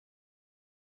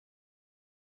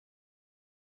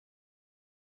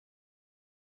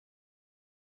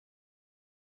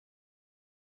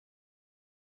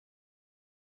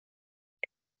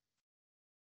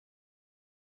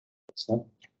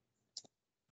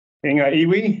I ngā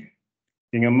iwi,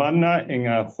 I ngā mana, I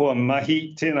ngā hoa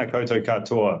mahi, tēnā koutou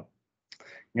katoa.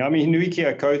 Ngā mihi nui ki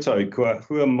a koutou kua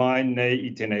hua mai nei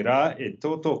I tēnei rā e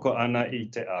tōtoko ana I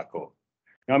te ako.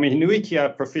 Ngā mihi nui ki a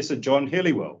Professor John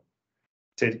Helliwell,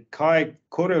 te kai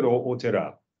kōrero o te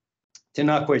rā.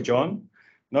 Tēnā koe John,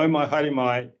 nau mai haere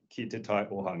mai ki te tai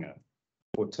ohanga.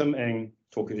 Ko Tim Eng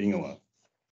toku ingoa.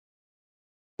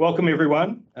 Welcome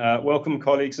everyone. Welcome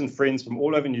colleagues and friends from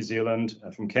all over New Zealand,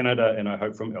 from Canada, and I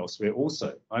hope from elsewhere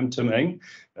also. I'm Tim Eng,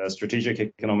 a Strategic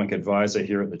Economic Advisor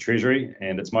here at the Treasury,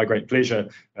 and it's my great pleasure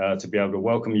to be able to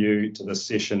welcome you to this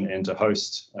session and to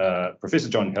host Professor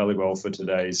John Helliwell for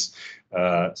today's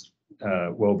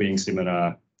Wellbeing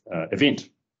Seminar event.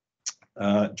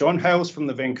 John hails from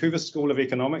the Vancouver School of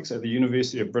Economics at the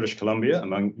University of British Columbia,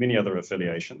 among many other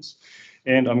affiliations,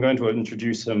 and I'm going to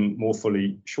introduce him more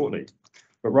fully shortly.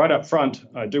 But right up front,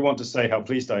 I do want to say how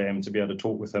pleased I am to be able to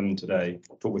talk with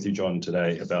you, John,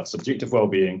 today about subjective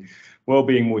well-being,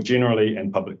 well-being more generally,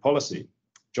 and public policy.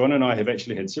 John and I have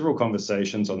actually had several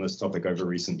conversations on this topic over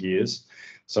recent years,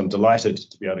 so I'm delighted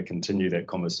to be able to continue that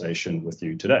conversation with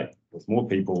you today, with more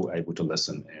people able to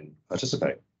listen and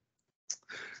participate.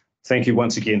 Thank you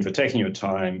once again for taking your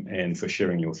time and for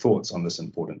sharing your thoughts on this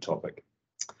important topic.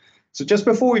 So just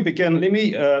before we begin, let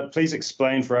me please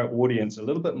explain for our audience a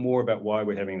little bit more about why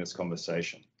we're having this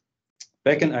conversation.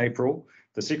 Back in April,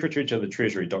 the Secretary to the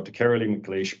Treasury, Dr. Caroline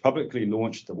McLeish, publicly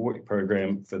launched the work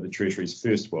program for the Treasury's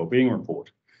first Wellbeing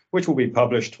Report, which will be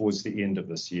published towards the end of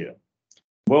this year.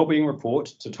 Wellbeing Report,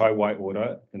 Te Tai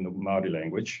Waiora in the Māori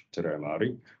language, Te Reo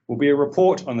Māori, will be a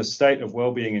report on the state of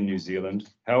wellbeing in New Zealand,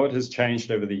 how it has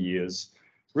changed over the years,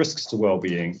 risks to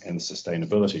wellbeing, and the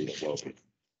sustainability of wellbeing.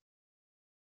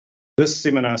 This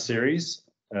seminar series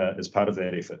is part of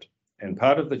that effort and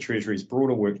part of the Treasury's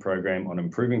broader work program on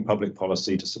improving public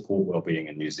policy to support wellbeing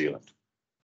in New Zealand.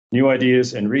 New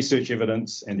ideas and research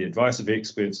evidence and the advice of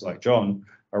experts like John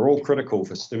are all critical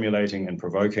for stimulating and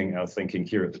provoking our thinking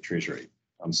here at the Treasury.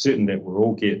 I'm certain that we'll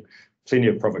all get plenty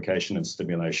of provocation and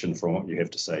stimulation from what you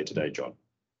have to say today, John.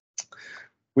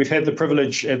 We've had the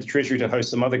privilege at the Treasury to host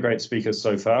some other great speakers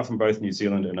so far from both New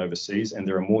Zealand and overseas, and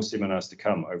there are more seminars to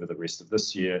come over the rest of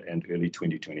this year and early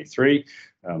 2023.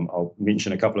 I'll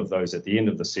mention a couple of those at the end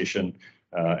of the session,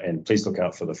 and please look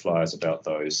out for the flyers about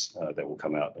those that will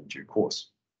come out in due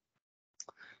course.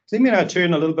 So let me now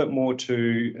turn a little bit more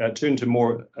to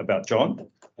more about John.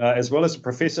 As well as a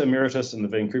Professor Emeritus in the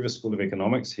Vancouver School of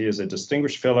Economics, he is a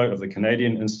Distinguished Fellow of the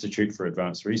Canadian Institute for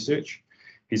Advanced Research.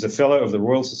 He's a Fellow of the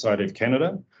Royal Society of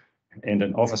Canada and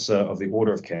an Officer of the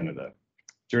Order of Canada.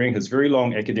 During his very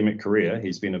long academic career,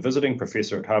 he's been a visiting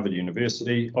professor at Harvard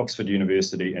University, Oxford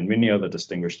University, and many other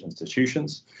distinguished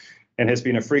institutions, and has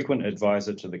been a frequent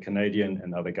advisor to the Canadian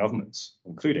and other governments,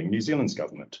 including New Zealand's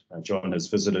government. John has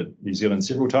visited New Zealand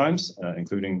several times,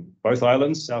 including both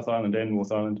islands, South Island and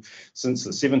North Island, since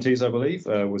the 70s, I believe,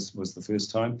 was the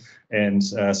first time. And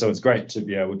so it's great to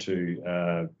be able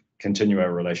to continue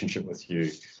our relationship with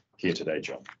you here today,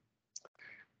 John.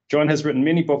 John has written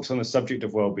many books on the subject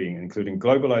of well-being, including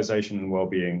Globalization and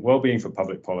Well-Being, Wellbeing for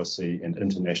Public Policy and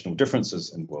International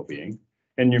Differences in Wellbeing,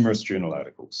 and numerous journal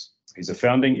articles. He's a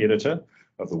founding editor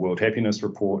of the World Happiness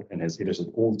Report and has edited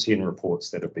all 10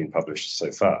 reports that have been published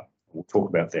so far. We'll talk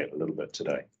about that a little bit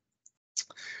today.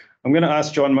 I'm going to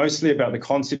ask John mostly about the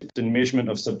concept and measurement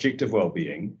of subjective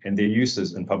well-being and their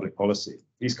uses in public policy.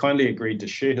 He's kindly agreed to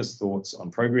share his thoughts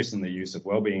on progress in the use of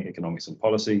well-being economics and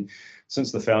policy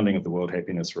since the founding of the World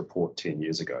Happiness Report 10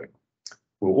 years ago.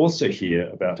 We'll also hear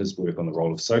about his work on the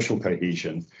role of social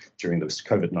cohesion during the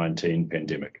COVID-19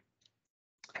 pandemic.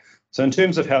 So in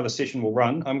terms of how the session will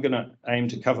run, I'm going to aim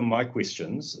to cover my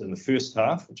questions in the first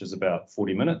half, which is about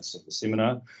 40 minutes of the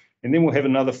seminar, and then we'll have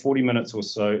another 40 minutes or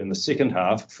so in the second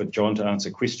half for John to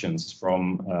answer questions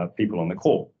from people on the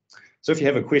call. So if you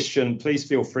have a question, please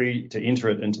feel free to enter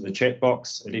it into the chat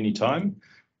box at any time.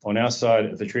 On our side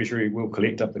at the Treasury, we'll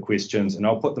collect up the questions and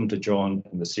I'll put them to John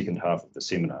in the second half of the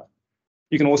seminar.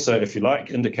 You can also, if you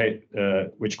like, indicate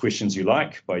which questions you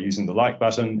like by using the like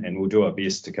button, and we'll do our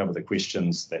best to cover the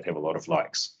questions that have a lot of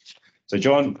likes. So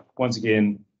John, once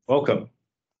again, welcome.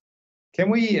 Can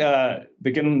we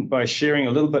begin by sharing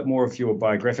a little bit more of your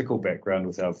biographical background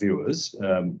with our viewers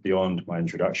beyond my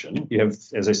introduction? You have,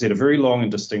 as I said, a very long and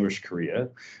distinguished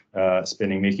career,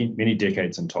 spanning many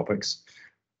decades and topics.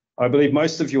 I believe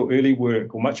most of your early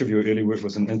work, or much of your early work,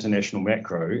 was in international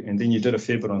macro, and then you did a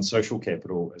fair bit on social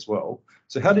capital as well.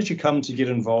 So how did you come to get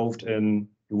involved in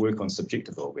your work on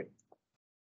subjective well-being?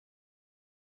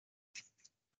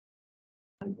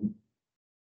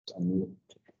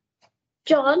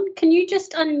 John, can you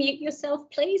just unmute yourself,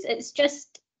 please? It's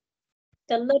just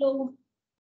the little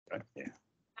Yeah.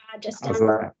 just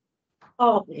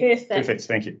Oh, perfect. Perfect,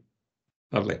 thank you.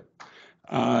 lovely.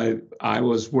 I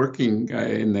was working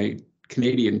in the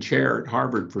Canadian chair at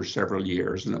Harvard for several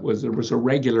years, and there was a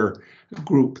regular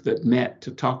group that met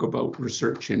to talk about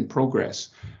research in progress,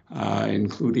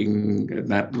 including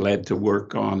that led to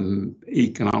work on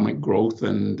economic growth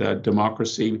and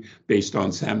democracy based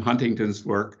on Sam Huntington's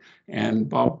work. And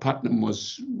Bob Putnam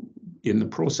was in the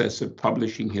process of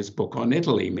publishing his book on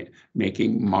Italy,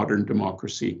 making modern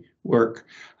democracy work.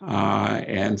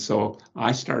 And so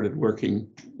I started working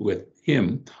with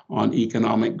him on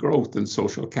economic growth and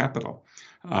social capital,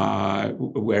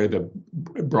 where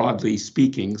broadly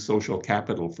speaking, social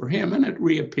capital for him, and it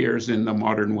reappears in the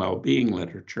modern well-being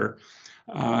literature,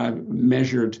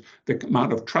 measured the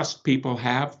amount of trust people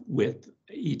have with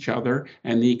each other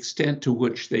and the extent to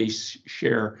which they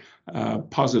share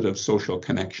positive social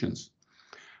connections.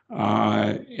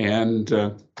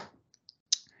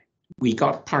 We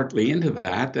got partly into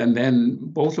that, and then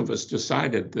both of us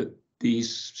decided that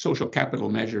these social capital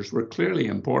measures were clearly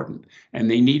important, and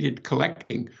they needed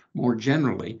collecting more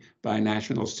generally by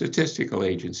national statistical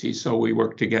agencies. So we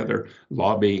worked together,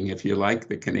 lobbying, if you like,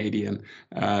 the Canadian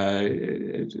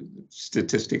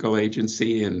statistical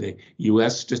agency and the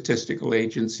US statistical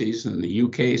agencies and the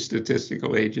UK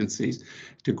statistical agencies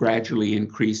to gradually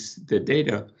increase the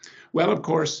data. Well, of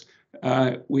course,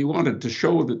 we wanted to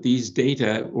show that these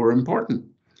data were important.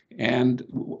 And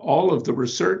all of the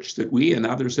research that we and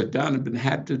others had done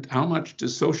how much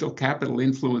does social capital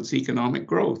influence economic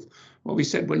growth? Well, we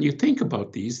said, when you think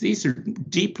about these are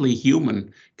deeply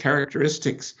human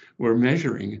characteristics we're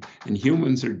measuring, and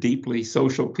humans are deeply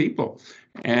social people.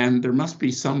 And there must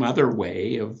be some other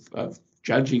way of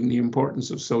judging the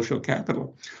importance of social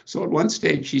capital. So at one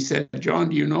stage she said, John,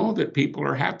 do you know that people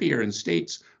are happier in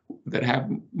states that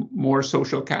have more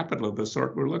social capital of the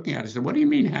sort we're looking at? I said, what do you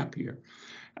mean happier?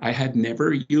 I had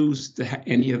never used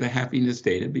any of the happiness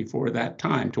data before that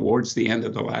time, towards the end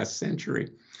of the last century.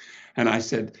 And I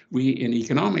said, in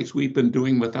economics, we've been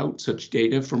doing without such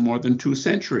data for more than 2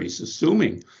 centuries,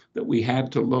 assuming that we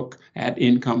had to look at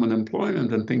income and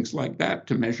employment and things like that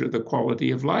to measure the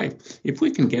quality of life. If we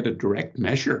can get a direct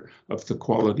measure of the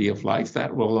quality of life,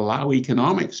 that will allow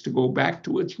economics to go back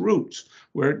to its roots,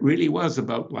 where it really was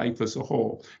about life as a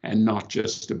whole, and not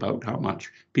just about how much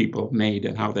people made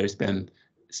and how they spent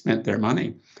their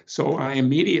money. So I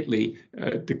immediately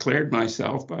declared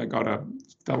myself. I got a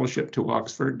fellowship to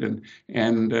Oxford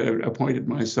and appointed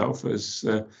myself as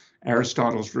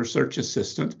Aristotle's research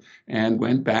assistant, and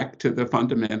went back to the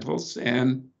fundamentals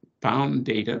and found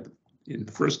data, in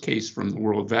the first case from the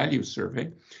World Value Survey,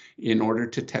 in order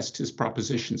to test his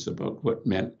propositions about what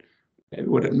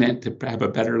it meant to have a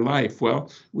better life. Well,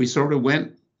 we sort of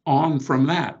went on from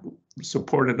that,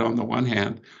 supported on the one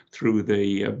hand through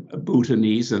the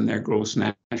Bhutanese and their gross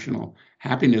national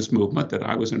happiness movement that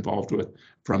I was involved with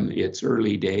from its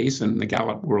early days, and the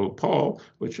Gallup World Poll,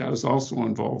 which I was also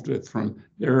involved with from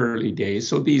their early days.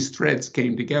 So these threads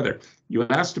came together. You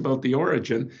asked about the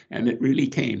origin, and it really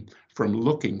came from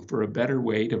looking for a better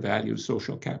way to value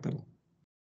social capital.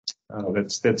 Oh,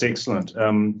 that's excellent.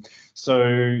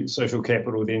 So social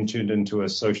capital then turned into a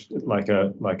like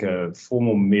a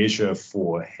formal measure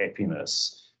for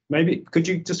happiness. Maybe could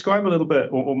you describe a little bit,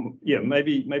 or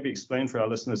maybe explain for our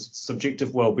listeners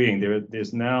subjective well-being?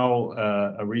 There's now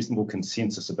a reasonable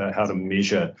consensus about how to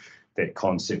measure that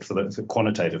concept for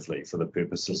quantitatively for the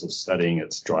purposes of studying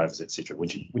its drivers, etc.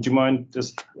 Would you mind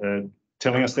just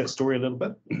telling us that story a little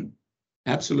bit?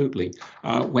 Absolutely.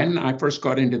 When I first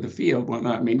got into the field,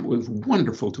 it was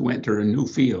wonderful to enter a new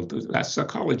field.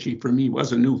 Psychology for me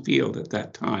was a new field at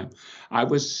that time. I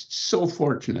was so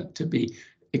fortunate to be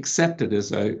accepted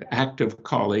as an active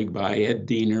colleague by Ed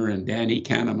Diener and Danny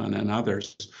Kahneman and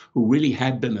others who really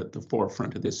had been at the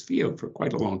forefront of this field for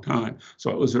quite a long time. So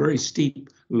it was a very steep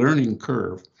learning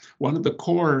curve. One of the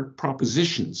core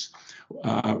propositions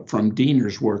from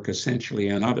Diener's work, essentially,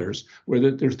 and others, were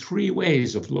that there are 3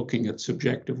 ways of looking at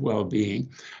subjective well-being: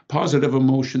 positive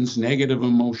emotions, negative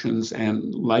emotions,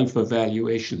 and life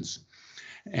evaluations.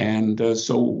 And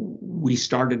so we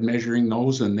started measuring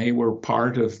those, and they were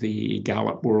part of the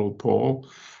Gallup World Poll.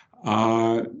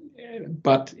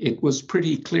 But it was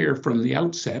pretty clear from the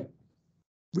outset,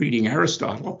 reading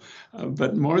Aristotle,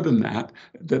 but more than that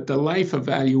the life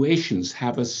evaluations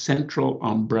have a central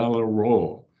umbrella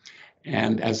role.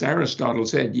 And as Aristotle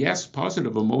said, yes,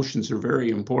 positive emotions are very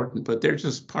important, but they're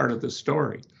just part of the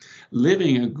story.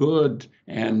 Living a good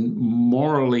and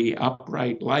morally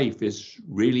upright life is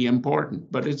really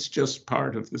important, but it's just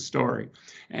part of the story.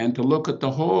 And to look at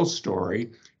the whole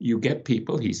story, you get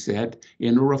people, he said,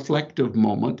 in a reflective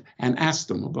moment and ask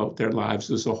them about their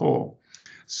lives as a whole.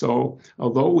 So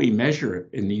although we measure it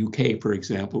in the UK, for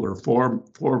example, or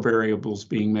four variables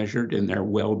being measured in their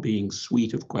well-being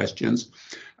suite of questions,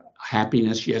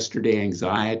 happiness yesterday,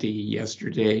 anxiety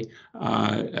yesterday,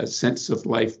 a sense of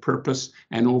life purpose,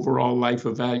 and overall life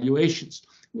evaluations.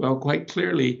 Well, quite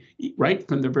clearly, right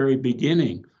from the very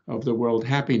beginning of the World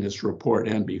Happiness Report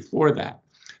and before that,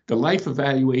 the life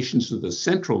evaluations are the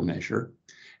central measure,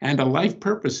 and a life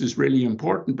purpose is really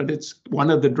important, but it's one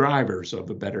of the drivers of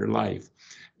a better life.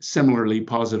 Similarly,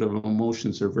 positive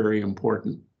emotions are very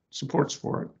important supports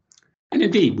for it. And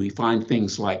indeed, we find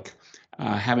things like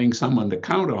having someone to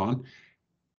count on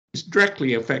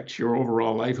directly affects your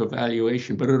overall life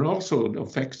evaluation, but it also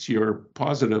affects your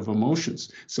positive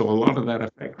emotions. So a lot of that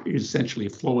effect is essentially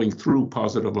flowing through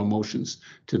positive emotions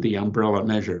to the umbrella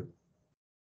measure.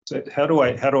 So how do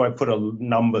I put a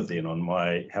number then on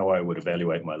how I would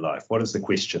evaluate my life? What is the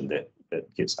question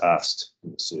that gets asked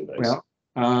in the surveys?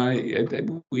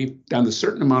 Well, we've done a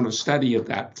certain amount of study of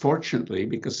that, fortunately,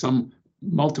 because some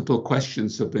multiple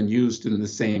questions have been used in the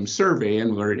same survey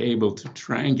and we're able to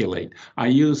triangulate. I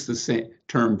use the same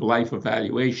term life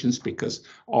evaluations because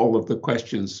all of the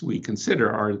questions we consider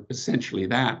are essentially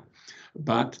that.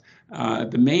 But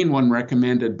the main one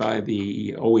recommended by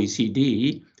the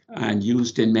OECD and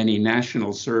used in many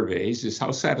national surveys is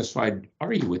how satisfied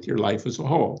are you with your life as a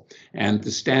whole? And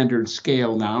the standard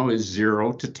scale now is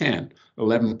 0 to 10.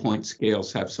 11-point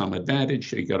scales have some advantage.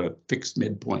 So you got a fixed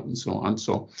midpoint and so on.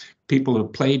 So people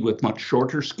have played with much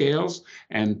shorter scales,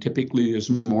 and typically there's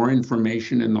more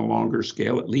information in the longer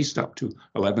scale, at least up to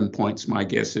 11 points. My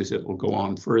guess is it will go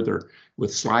on further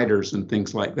with sliders and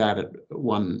things like that at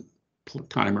one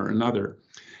time or another.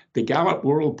 The Gallup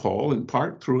World Poll, in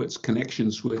part through its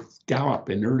connections with Gallup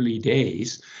in early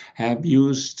days, have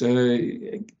used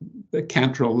the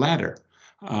Cantrell ladder.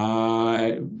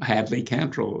 Hadley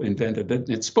Cantrell invented it, and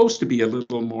it's supposed to be a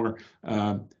little more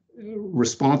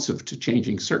responsive to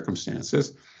changing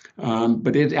circumstances,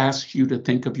 but it asks you to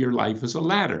think of your life as a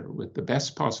ladder, with the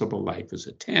best possible life as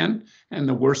a 10 and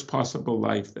the worst possible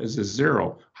life as a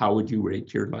 0. How would you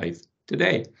rate your life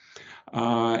today?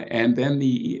 And then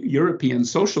the European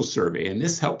Social Survey, and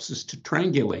this helps us to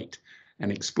triangulate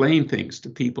and explain things to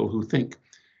people who think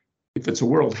if it's a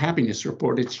World Happiness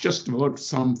Report, it's just about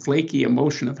some flaky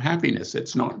emotion of happiness.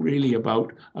 It's not really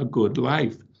about a good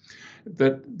life.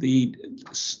 That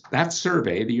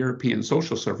survey, the European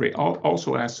Social Survey,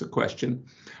 also asks the question,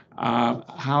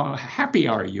 how happy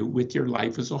are you with your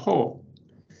life as a whole?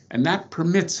 And that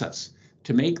permits us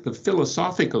to make the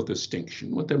philosophical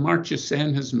distinction, what Amartya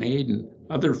Sen has made and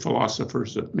other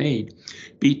philosophers have made,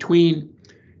 between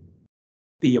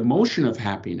the emotion of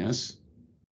happiness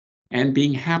and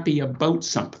being happy about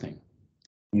something.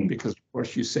 Because of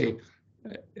course you say,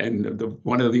 and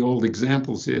one of the old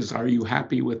examples is, are you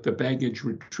happy with the baggage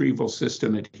retrieval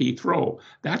system at Heathrow?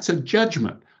 That's a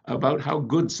judgment about how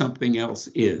good something else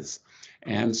is.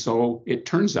 And so it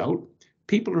turns out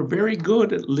people are very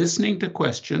good at listening to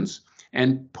questions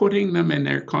and putting them in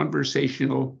their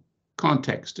conversational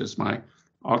context, as my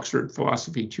Oxford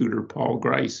philosophy tutor, Paul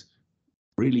Grice,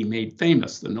 really made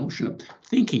famous, the notion of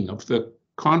thinking of the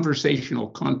conversational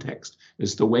context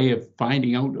is the way of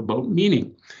finding out about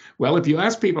meaning. Well, if you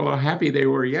ask people how happy they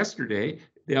were yesterday,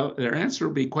 their answer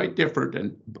will be quite different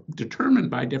and determined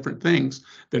by different things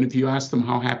than if you ask them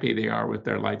how happy they are with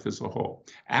their life as a whole.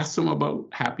 Ask them about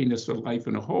happiness with life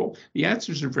in a whole. The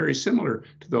answers are very similar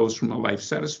to those from a life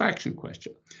satisfaction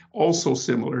question. Also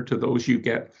similar to those you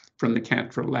get from the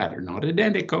Cantrell ladder, not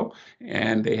identical,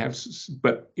 and they have,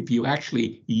 but if you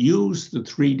actually use the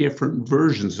 3 different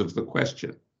versions of the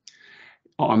question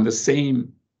on the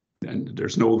same, and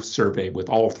there's no survey with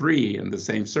all 3 in the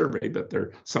same survey, but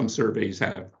some surveys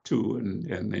have 2,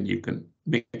 and then you can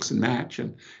mix and match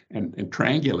and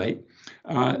triangulate.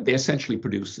 They essentially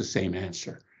produce the same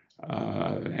answer.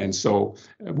 And so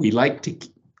we like to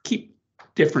keep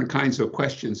different kinds of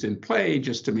questions in play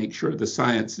just to make sure the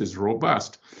science is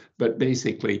robust. But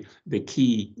basically, the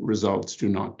key results do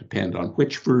not depend on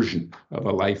which version of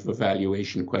a life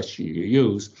evaluation question you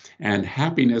use. And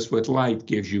happiness with life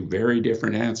gives you very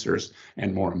different answers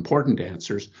and more important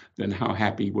answers than how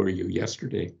happy were you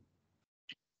yesterday.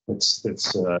 That's good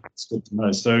to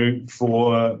know. So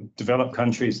for developed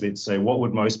countries, let's say, what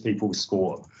would most people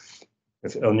score?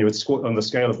 If on the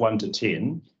scale of 1 to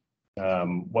 10,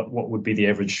 what would be the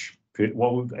average,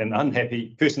 what would an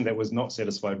unhappy person that was not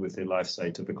satisfied with their life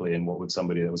say typically, and what would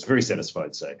somebody that was very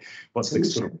satisfied say? What's the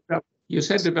sort of... You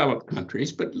said developed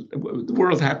countries, but the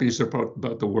world happiness report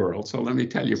about the world. So let me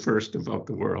tell you first about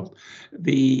the world.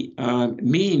 The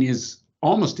mean is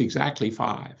almost exactly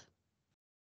 5,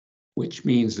 which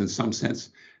means in some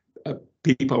sense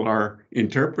people are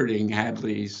interpreting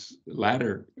Hadley's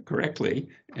ladder correctly,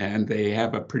 and they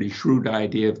have a pretty shrewd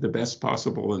idea of the best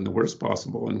possible and the worst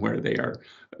possible and where they are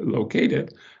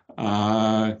located.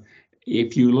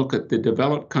 If you look at the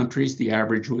developed countries, the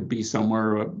average would be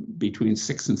somewhere between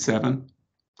 6 and 7.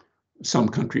 Some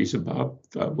countries above,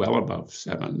 well above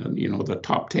 7, and the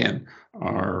top 10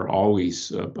 are always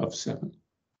above 7.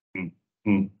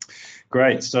 Mm-hmm.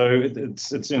 Great. So it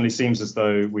certainly seems as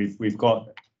though we've got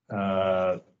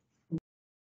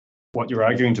what you're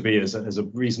arguing to be is a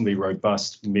reasonably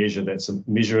robust measure that's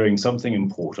measuring something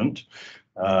important.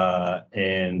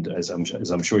 And as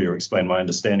I'm sure you'll explain, my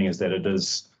understanding is that it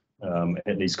is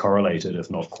at least correlated,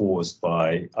 if not caused,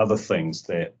 by other things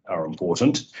that are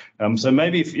important. So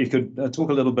maybe if you could talk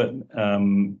a little bit,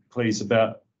 please,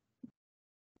 about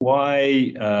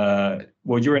why,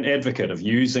 well, you're an advocate of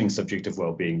using subjective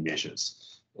well-being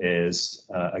measures as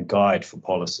a guide for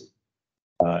policy,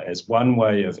 as one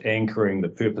way of anchoring the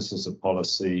purposes of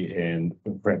policy and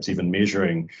perhaps even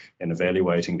measuring and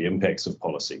evaluating the impacts of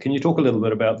policy. Can you talk a little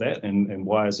bit about that, and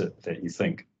why is it that you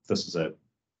think this is a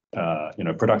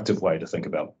productive way to think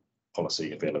about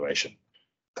policy evaluation?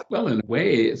 Well, in a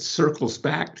way, it circles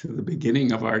back to the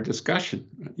beginning of our discussion.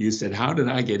 You said, how did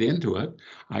I get into it?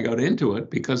 I got into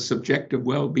it because subjective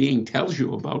well-being tells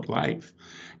you about life.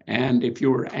 And if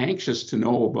you're anxious to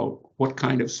know about what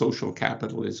kind of social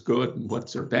capital is good and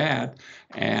what's are bad,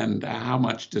 and how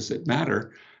much does it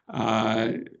matter,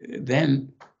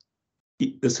 then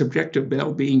the subjective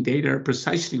well-being data are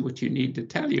precisely what you need to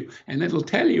tell you. And it'll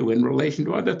tell you in relation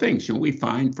to other things. We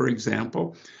find, for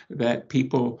example, that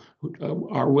people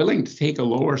are willing to take a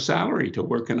lower salary to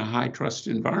work in a high-trust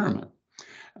environment.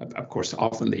 Of course,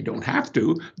 often they don't have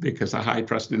to, because a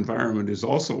high-trust environment is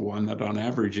also one that on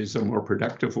average is a more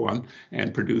productive one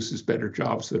and produces better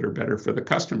jobs that are better for the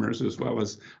customers as well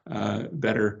as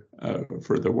better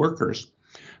for the workers.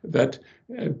 But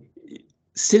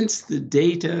since the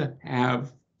data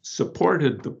have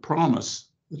supported the promise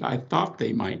that I thought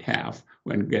they might have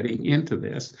when getting into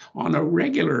this on a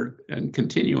regular and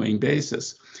continuing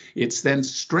basis, it's then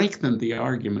strengthened the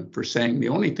argument for saying the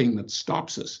only thing that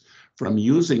stops us from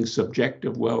using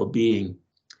subjective well-being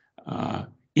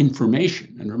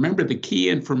information, and remember the key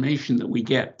information that we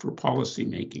get for policy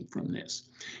making from this,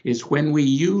 is when we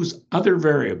use other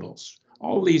variables,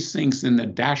 all these things in the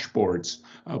dashboards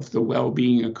of the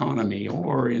well-being economy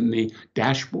or in the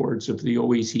dashboards of the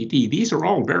OECD. These are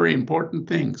all very important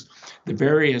things. The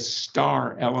various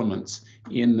star elements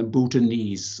in the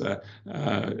Bhutanese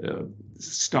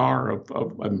star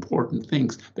of important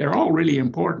things, they're all really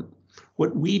important.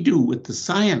 What we do with the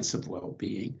science of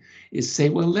well-being is say,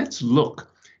 well, let's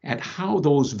look at how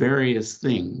those various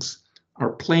things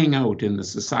are playing out in the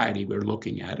society we're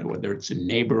looking at, whether it's a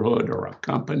neighborhood or a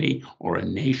company or a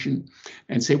nation,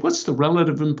 and say, what's the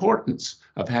relative importance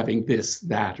of having this,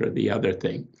 that, or the other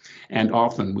thing? And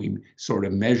often we sort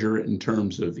of measure it in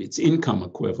terms of its income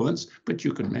equivalence, but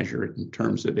you can measure it in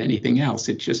terms of anything else.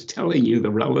 It's just telling you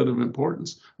the relative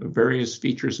importance of various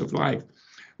features of life.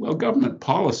 Well, government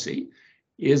policy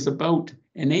is about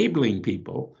enabling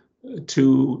people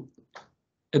to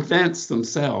advance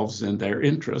themselves and their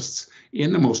interests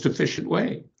in the most efficient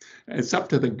way. It's up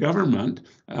to the government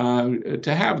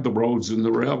to have the roads and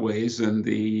the railways and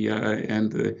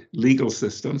the legal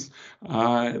systems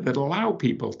that allow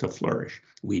people to flourish.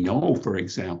 We know, for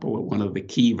example, that one of the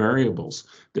key variables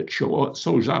that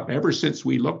shows up ever since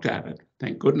we looked at it,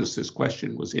 thank goodness this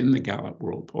question was in the Gallup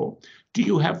World Poll, do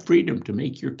you have freedom to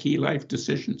make your key life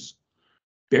decisions?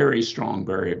 Very strong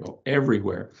variable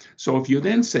everywhere. So if you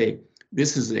then say,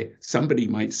 this is somebody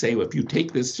might say, well, if you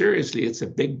take this seriously, it's a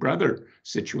big brother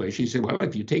situation. You say, well,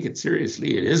 if you take it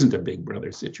seriously, it isn't a big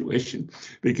brother situation,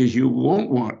 because you won't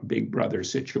want big brother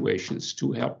situations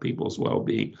to help people's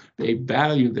well-being. They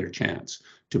value their chance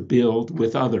to build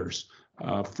with others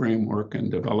a framework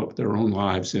and develop their own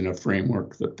lives in a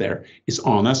framework that there is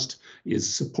honest,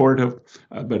 is supportive,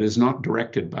 but is not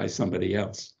directed by somebody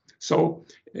else. So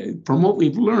from what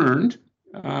we've learned,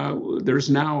 there's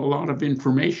now a lot of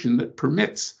information that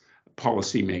permits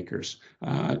policymakers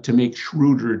to make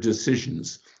shrewder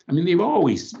decisions. I mean,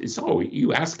 it's always,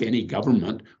 you ask any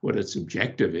government what its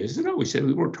objective is, it always says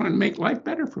we're trying to make life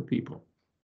better for people.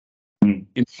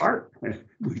 In part,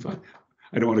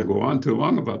 I don't want to go on too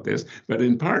long about this, but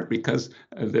in part because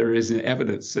there is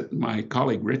evidence that my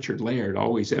colleague Richard Laird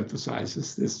always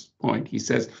emphasizes this point. He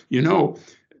says, you know,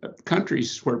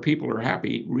 countries where people are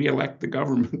happy re-elect the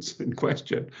governments in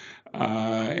question.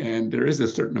 And there is a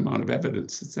certain amount of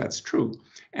evidence that that's true.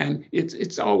 And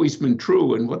it's always been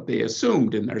true in what they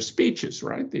assumed in their speeches,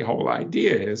 right? The whole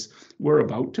idea is we're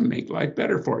about to make life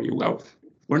better for you. Well,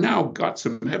 we're now got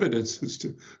some evidence as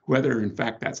to whether in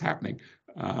fact that's happening.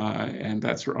 And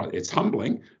it's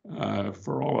humbling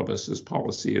for all of us as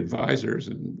policy advisors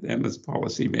and them as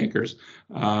policy makers,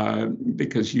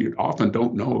 because you often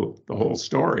don't know the whole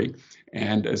story.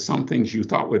 And some things you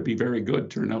thought would be very good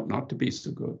turn out not to be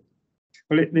so good.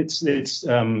 Well, let's take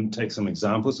some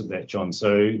examples of that, John.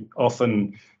 So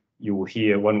often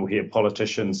one will hear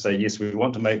politicians say, yes, we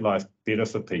want to make life better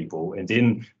for people. And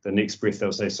then the next breath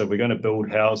they'll say, so we're going to build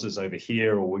houses over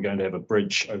here, or we're going to have a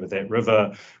bridge over that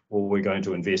river, or we're going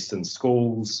to invest in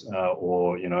schools,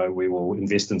 or, you know, we will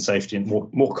invest in safety and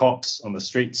more cops on the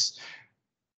streets.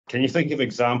 Can you think of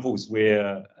examples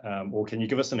where, or can you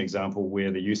give us an example where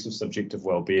the use of subjective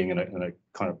well-being in a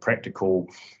kind of practical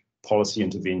policy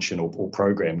intervention or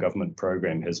program, government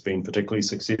program, has been particularly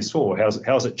successful, or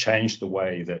how's it changed the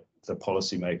way that the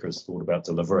policymakers thought about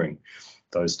delivering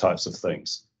those types of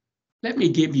things? Let me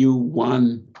give you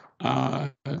one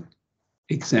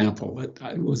example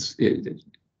that it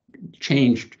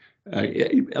changed.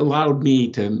 It allowed me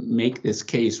to make this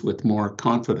case with more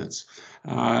confidence.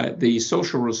 The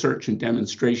Social Research and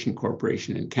Demonstration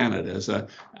Corporation in Canada is a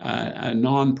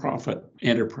non-profit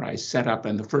enterprise set up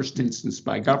in the first instance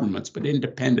by governments, but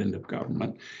independent of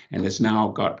government, and has now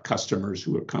got customers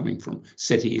who are coming from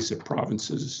cities,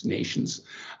 provinces, nations,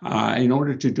 in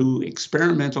order to do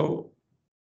experimental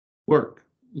work,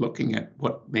 looking at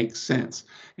what makes sense.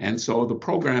 And so the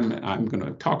program I'm going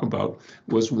to talk about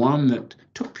was one that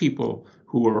took people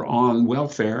who were on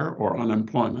welfare or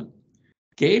unemployment,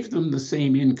 gave them the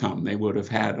same income they would have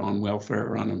had on welfare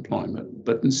or unemployment,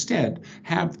 but instead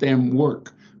have them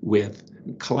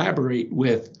collaborate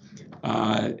with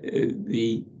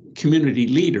the community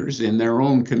leaders in their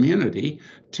own community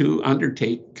to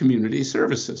undertake community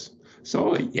services.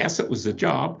 So yes, it was a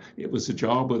job. It was a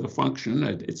job with a function.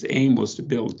 Its aim was to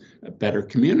build a better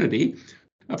community.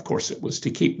 Of course, it was to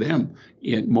keep them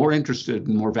more interested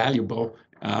and more valuable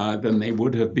than they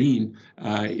would have been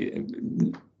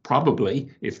probably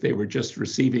if they were just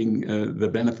receiving the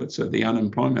benefits of the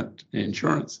unemployment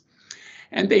insurance.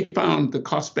 And they found the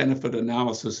cost-benefit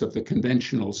analysis of the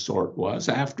conventional sort was,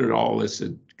 after all this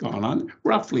had gone on,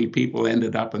 roughly people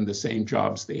ended up in the same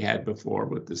jobs they had before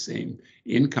with the same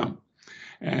income.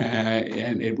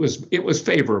 And it was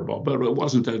favorable, but it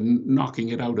wasn't a knocking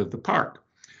it out of the park.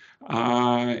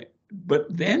 But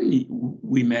then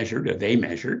they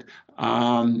measured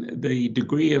the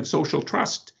degree of social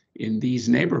trust in these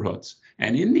neighborhoods.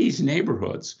 And in these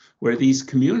neighborhoods where these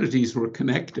communities were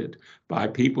connected by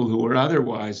people who were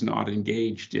otherwise not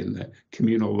engaged in the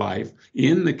communal life,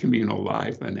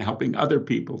 and helping other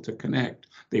people to connect,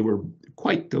 they were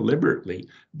quite deliberately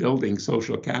building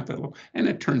social capital. And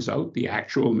it turns out the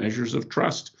actual measures of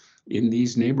trust in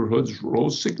these neighborhoods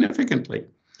rose significantly.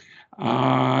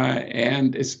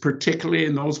 And it's particularly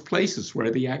in those places where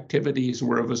the activities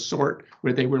were of a sort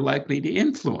where they were likely to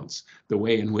influence the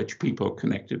way in which people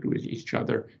connected with each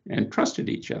other and trusted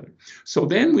each other. So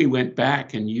then we went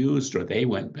back and they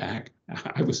went back.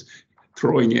 I was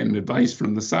throwing in advice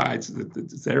from the sides,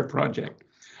 it's their project,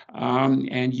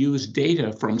 and used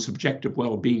data from subjective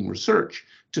well-being research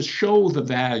to show the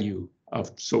value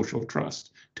of social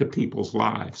trust to people's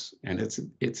lives, and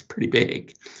it's pretty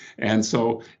big. And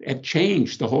so it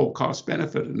changed the whole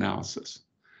cost-benefit analysis.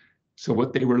 So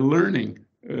what they were learning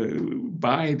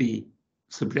by the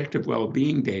subjective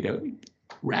well-being data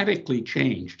radically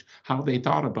changed how they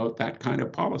thought about that kind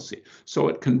of policy. So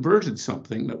it converted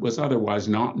something that was otherwise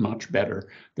not much better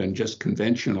than just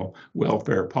conventional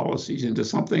welfare policies into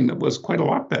something that was quite a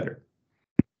lot better.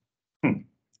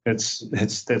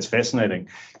 That's fascinating.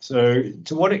 So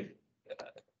to what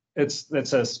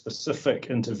that's a specific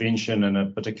intervention in a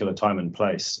particular time and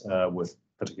place with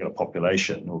particular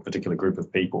population or particular group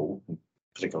of people,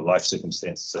 particular life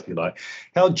circumstances, if you like.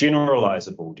 How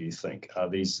generalizable do you think are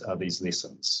these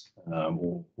lessons,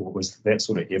 or was that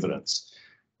sort of evidence?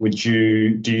 Do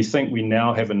you think we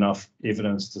now have enough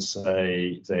evidence to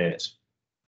say that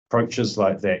approaches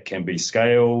like that can be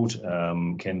scaled?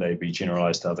 Can they be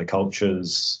generalized to other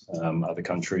cultures, other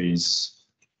countries?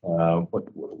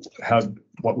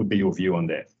 What would be your view on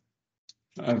that?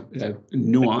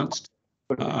 Nuanced.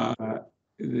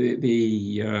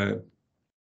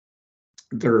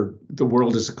 the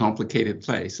world is a complicated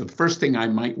place. So the first thing I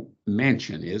might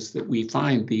mention is that we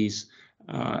find these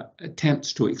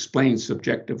attempts to explain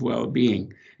subjective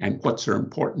well-being and what's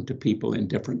important to people in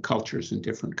different cultures and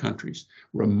different countries,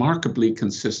 remarkably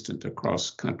consistent across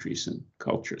countries and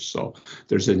cultures. So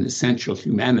there's an essential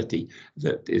humanity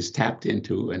that is tapped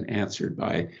into and answered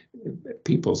by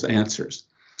people's answers.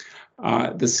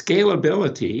 The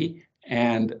scalability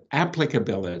and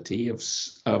applicability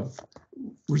of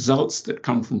results that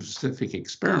come from specific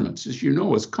experiments, as you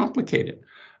know, is complicated.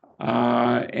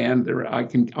 And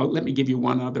let me give you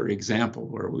one other example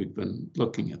where we've been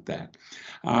looking at that.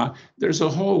 There's a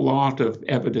whole lot of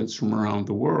evidence from around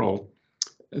the world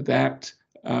that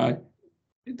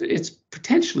it's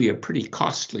potentially a pretty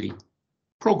costly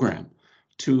program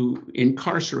to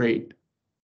incarcerate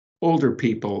older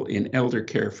people in elder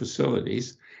care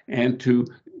facilities and to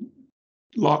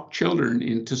lock children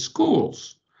into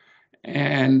schools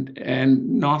and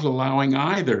not allowing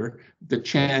either the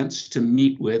chance to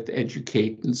meet with,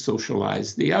 educate, and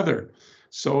socialize the other.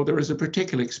 So there was a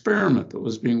particular experiment that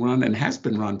was being run and has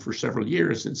been run for several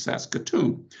years in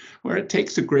Saskatoon, where it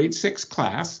takes a grade 6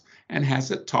 class and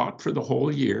has it taught for the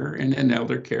whole year in an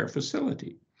elder care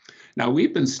facility. Now,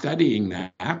 we've been studying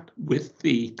that with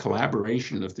the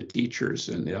collaboration of the teachers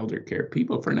and the elder care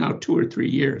people for now 2 or 3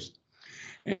 years.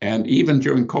 And even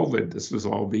during COVID, this was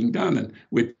all being done, and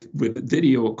with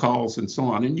video calls and so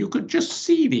on. And you could just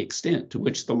see the extent to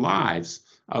which the lives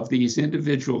of these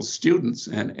individual students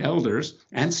and elders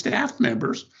and staff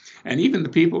members, and even the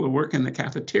people who work in the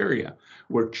cafeteria,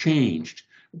 were changed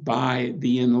by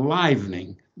the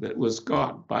enlivening that was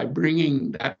got by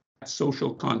bringing that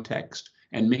social context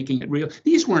and making it real.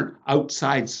 These weren't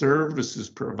outside services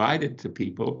provided to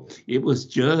people. It was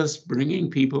just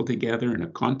bringing people together in a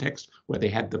context where they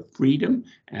had the freedom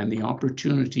and the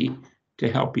opportunity to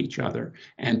help each other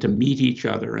and to meet each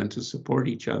other and to support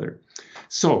each other.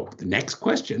 So the next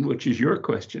question, which is your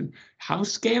question, how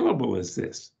scalable is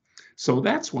this? So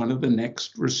that's one of the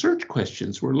next research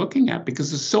questions we're looking at,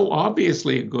 because it's so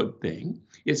obviously a good thing.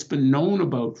 It's been known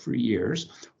about for years.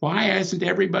 Why isn't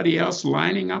everybody else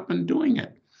lining up and doing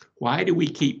it? Why do we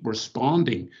keep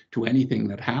responding to anything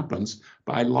that happens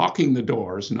by locking the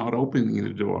doors, not opening the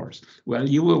doors? Well,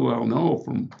 you will well know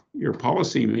from your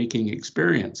policy-making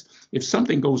experience, if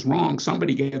something goes wrong,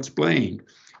 somebody gets blamed.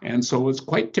 And so it's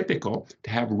quite typical to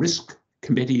have risk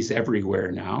committees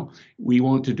everywhere now. We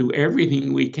want to do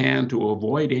everything we can to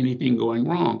avoid anything going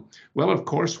wrong. Well, of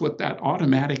course, what that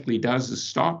automatically does is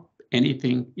stop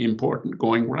anything important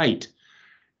going right,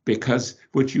 because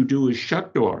what you do is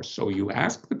shut doors. So you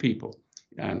ask the people,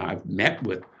 and I've met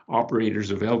with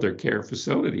operators of elder care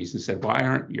facilities and said, why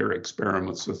aren't your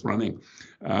experiments with running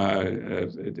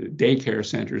daycare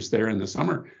centers there in the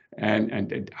summer?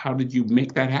 And how did you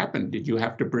make that happen? Did you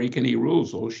have to break any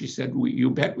rules? Oh, she said, you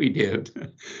bet we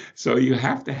did. So you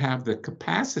have to have the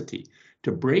capacity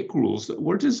to break rules that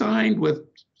were designed with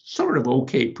sort of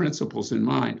okay principles in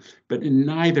mind, but in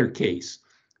neither case,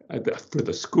 for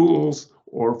the schools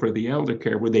or for the elder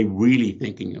care, were they really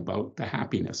thinking about the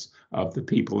happiness of the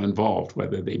people involved,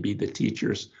 whether they be the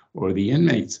teachers or the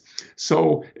inmates.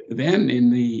 So then in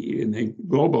the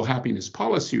Global Happiness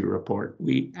Policy Report,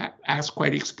 we asked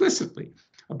quite explicitly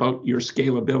about your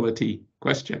scalability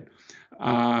question.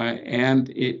 And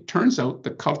it turns out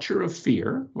the culture of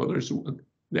fear,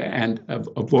 and of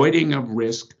avoiding of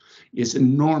risk, is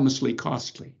enormously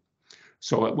costly.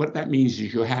 So what that means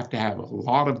is you have to have a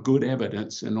lot of good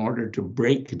evidence in order to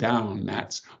break down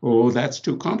that's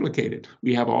too complicated.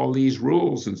 We have all these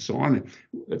rules and so on.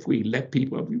 If we let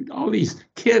people, all these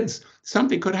kids,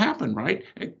 something could happen, right?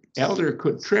 An elder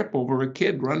could trip over a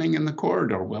kid running in the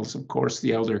corridor. Well, of course,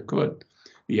 the elder could.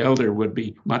 The elder would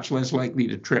be much less likely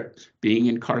to trip being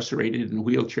incarcerated in a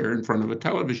wheelchair in front of a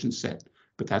television set.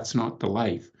 But that's not the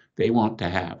life they want to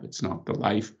have. It's not the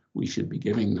life we should be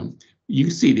giving them. You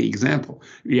see the example.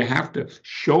 You have to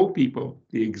show people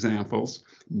the examples,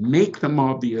 make them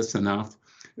obvious enough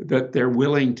that they're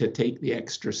willing to take the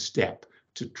extra step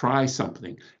to try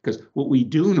something. Because what we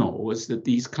do know is that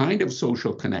these kind of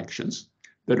social connections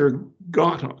that are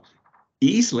got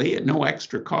easily at no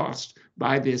extra cost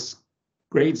by this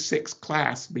grade 6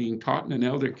 class being taught in an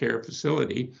elder care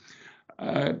facility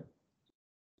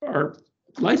are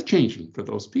life-changing for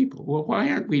those people. Well, why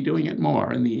aren't we doing it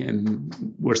more? In the end,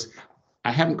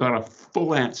 I haven't got a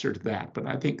full answer to that, but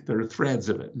I think there are threads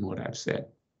of it in what I've said.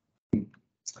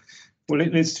 Well,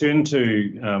 let's turn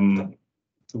to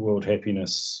the World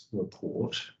Happiness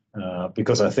Report,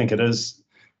 because I think it is,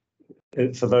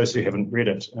 for those who haven't read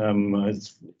it,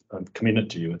 I've commended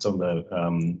to you. It's on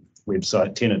the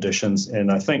website, 10 editions,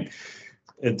 and I think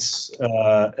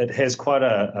it has quite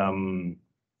a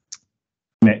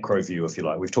macro view, if you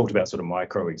like. We've talked about sort of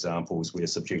micro examples where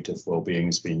subjective well-being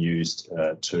has been used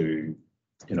to,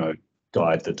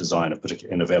 guide the design of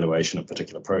particular and evaluation of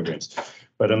particular programs.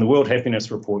 But in the World Happiness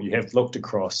Report, you have looked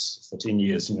across for 10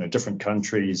 years, different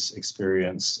countries'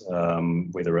 experience,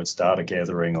 whether it's data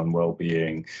gathering on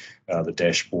well-being, the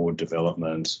dashboard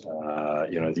development,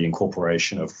 the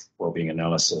incorporation of well-being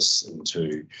analysis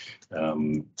into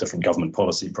different government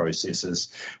policy processes.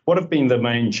 What have been the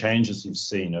main changes you've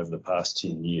seen over the past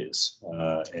 10 years?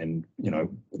 And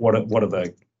what are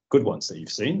the good ones that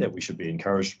you've seen that we should be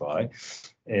encouraged by?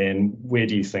 And where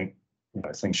do you think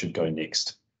things should go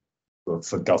next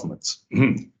for governments?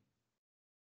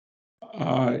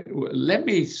 Let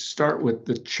me start with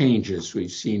the changes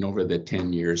we've seen over the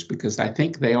 10 years, because I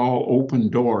think they all open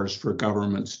doors for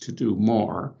governments to do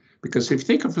more. Because if you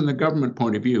think of it from the government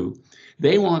point of view,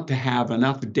 they want to have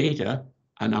enough data,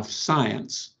 enough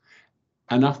science,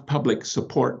 enough public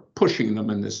support pushing them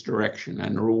in this direction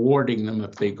and rewarding them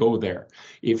if they go there.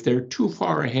 If they're too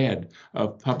far ahead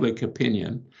of public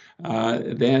opinion,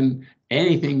 then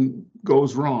anything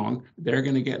goes wrong, they're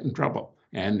going to get in trouble.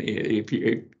 And if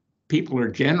people are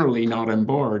generally not on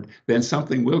board, then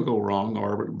something will go wrong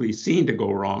or be seen to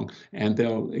go wrong, and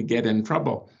they'll get in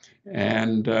trouble.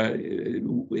 And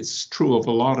it's true of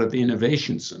a lot of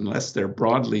innovations. Unless they're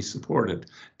broadly supported,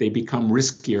 they become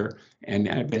riskier and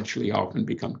eventually often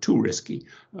become too risky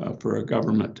for a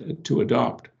government to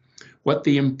adopt. What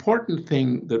the important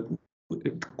thing that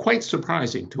quite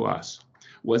surprising to us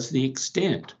was the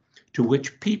extent to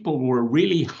which people were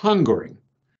really hungering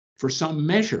for some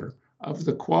measure of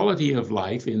the quality of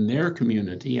life in their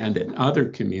community and in other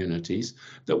communities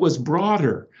that was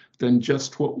broader than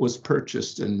just what was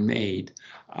purchased and made,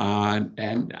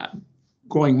 and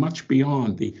going much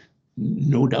beyond the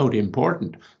no doubt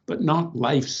important, but not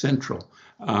life central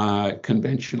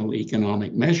conventional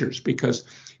economic measures, because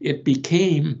it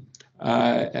became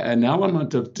an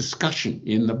element of discussion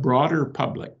in the broader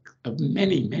public of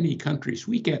many, many countries.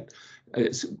 We get,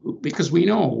 because we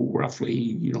know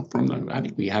roughly, I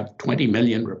think we have 20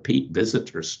 million repeat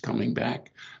visitors coming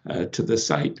back to the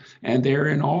site, and they're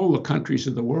in all the countries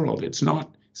of the world. It's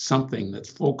not something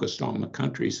that's focused on the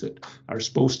countries that are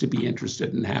supposed to be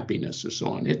interested in happiness or so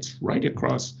on. It's right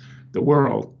across the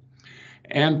world.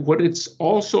 And what it's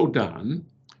also done,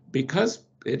 because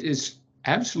it is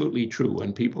absolutely true,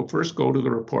 when people first go to the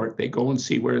report, they go and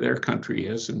see where their country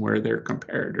is and where their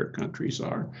comparator countries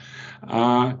are.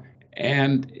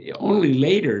 And only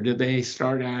later do they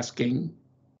start asking,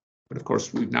 but of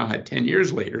course we've now had 10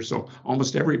 years later, so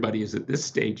almost everybody is at this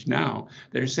stage now.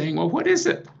 They're saying, well, what is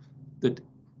it that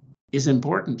is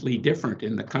importantly different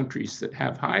in the countries that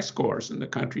have high scores and the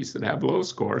countries that have low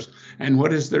scores? And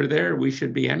what is there we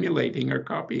should be emulating or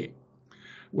copying?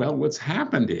 Well, what's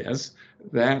happened is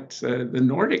that the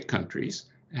Nordic countries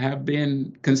have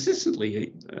been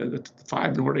consistently, the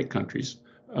 5 Nordic countries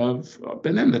have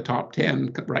been in the top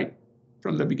 10 right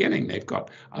from the beginning. They've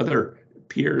got other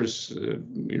peers,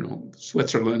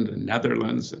 Switzerland and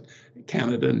Netherlands, and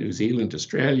Canada, New Zealand,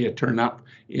 Australia turn up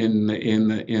in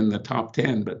the top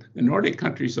 10, but the Nordic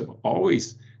countries have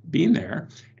always been there,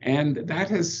 and that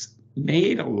has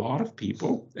made a lot of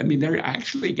people, they're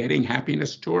actually getting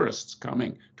happiness tourists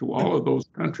coming to all of those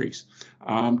countries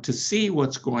to see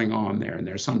what's going on there. And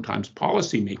they're sometimes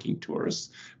policy-making tourists,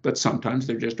 but sometimes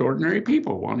they're just ordinary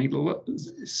people wanting to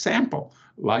sample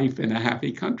life in a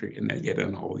happy country. And they get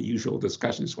in all the usual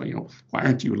discussions, why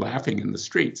aren't you laughing in the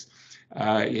streets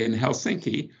in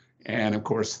Helsinki? And of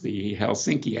course, the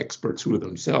Helsinki experts, who are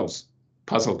themselves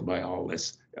puzzled by all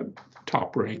this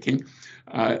top ranking,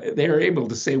 they're able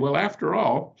to say, well, after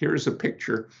all, here's a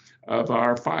picture of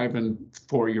our 5- and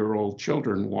 4-year-old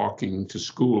children walking to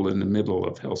school in the middle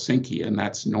of Helsinki, and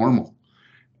that's normal.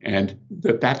 And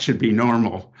that should be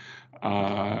normal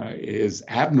is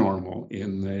abnormal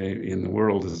in the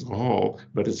world as a whole,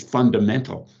 but it's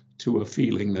fundamental to a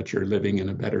feeling that you're living in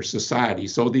a better society.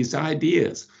 So these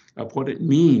ideas of what it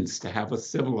means to have a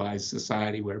civilized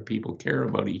society where people care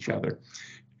about each other,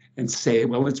 and say,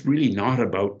 well, it's really not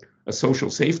about a social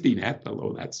safety net,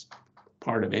 although that's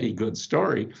part of any good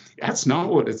story. That's not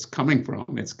what it's coming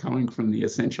from. It's coming from the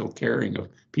essential caring of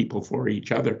people for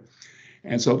each other.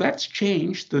 And so that's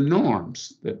changed the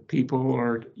norms that people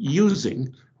are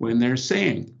using when they're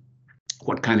saying,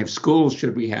 what kind of schools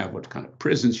should we have? What kind of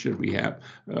prisons should we have?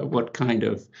 What kind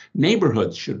of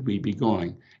neighborhoods should we be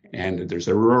going? And there's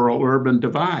a rural-urban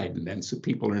divide, and then so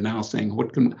people are now saying,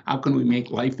 how can we make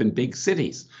life in big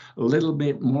cities a little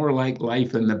bit more like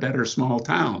life in the better small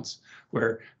towns,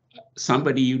 where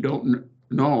somebody you don't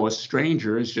no, a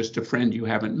stranger is just a friend you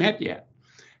haven't met yet.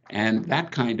 And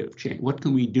that kind of change, what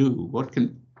can we do? What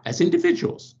can, as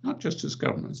individuals, not just as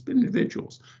governments, but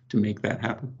individuals, to make that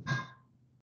happen?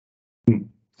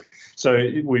 So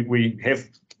we have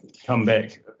come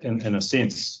back in a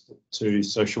sense to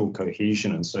social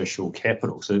cohesion and social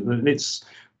capital. So let's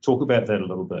talk about that a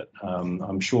little bit.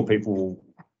 I'm sure people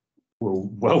will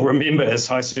well remember,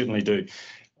 as I certainly do,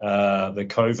 the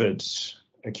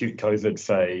acute COVID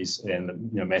phase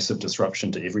and massive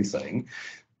disruption to everything.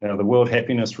 Now, the World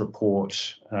Happiness Report,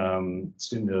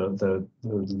 it's in the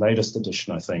latest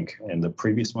edition, I think, and the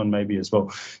previous one maybe as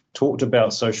well, talked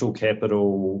about social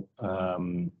capital,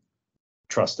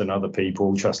 trust in other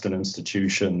people, trust in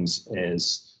institutions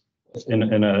as, in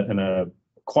a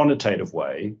quantitative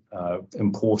way,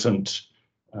 important,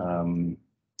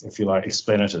 if you like,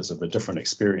 explanators of a different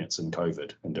experience in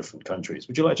COVID in different countries.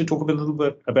 Would you like to talk a little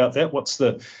bit about that? What's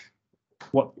the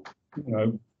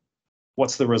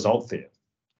result there?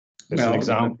 Well, an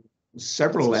example.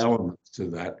 Several elements to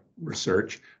that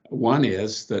research. One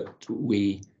is that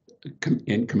we,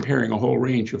 in comparing a whole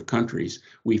range of countries,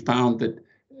 we found that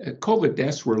COVID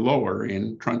deaths were lower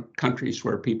in countries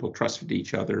where people trusted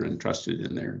each other and trusted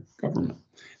in their government,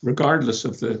 regardless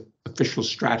of the official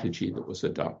strategy that was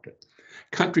adopted.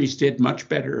 Countries did much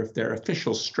better if their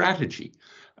official strategy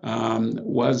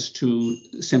was to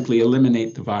simply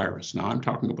eliminate the virus. Now, I'm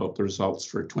talking about the results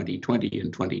for 2020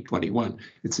 and 2021.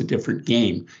 It's a different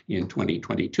game in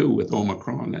 2022 with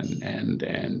Omicron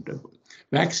and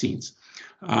vaccines.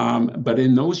 But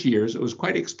in those years, it was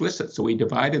quite explicit. So we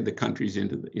divided the countries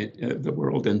into the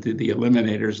world into the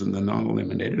eliminators and the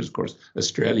non-eliminators. Of course,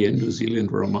 Australia and New Zealand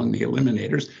were among the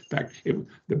eliminators. In fact,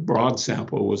 the broad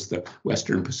sample was the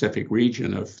Western Pacific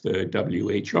region of the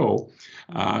WHO.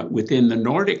 Within the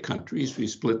Nordic countries, we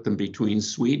split them between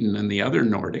Sweden and the other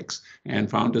Nordics and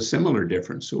found a similar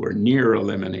difference, who were near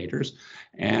eliminators,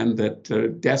 and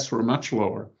that deaths were much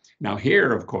lower. Now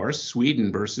here, of course,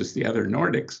 Sweden versus the other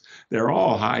Nordics, they're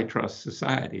all high trust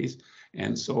societies.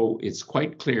 And so it's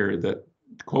quite clear that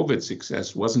COVID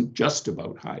success wasn't just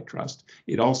about high trust.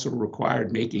 It also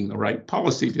required making the right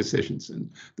policy decisions.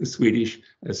 And the Swedish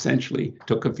essentially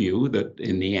took a view that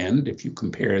in the end, if you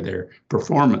compare their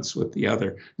performance with the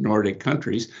other Nordic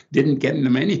countries, didn't get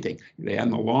them anything. In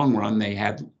the long run, they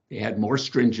had more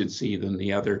stringency than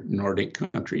the other Nordic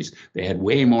countries. They had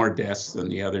way more deaths than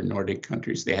the other Nordic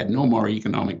countries. They had no more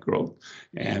economic growth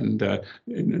and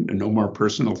no more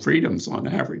personal freedoms on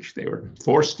average. They were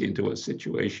forced into a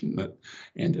situation that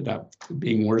ended up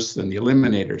being worse than the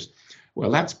eliminators.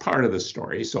 Well, that's part of the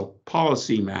story. So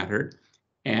policy mattered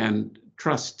and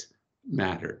trust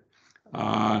mattered.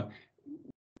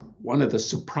 One of the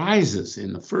surprises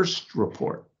in the first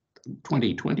report,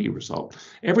 2020 result,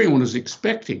 everyone was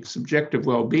expecting subjective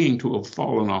well-being to have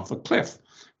fallen off a cliff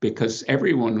because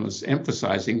everyone was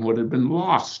emphasizing what had been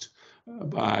lost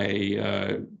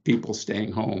by people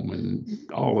staying home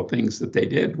and all the things that they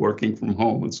did, working from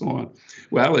home and so on.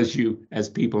 Well, as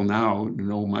people now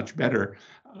know much better,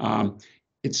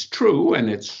 it's true, and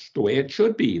it's the way it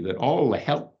should be, that all the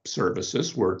help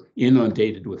services were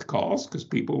inundated with calls because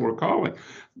people were calling.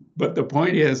 But the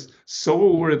point is,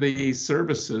 so were the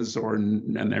services,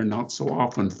 and they're not so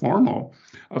often formal,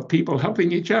 of people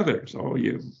helping each other. So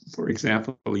for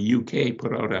example, the UK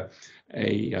put out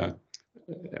a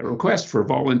request for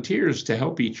volunteers to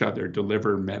help each other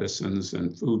deliver medicines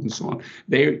and food and so on.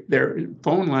 Their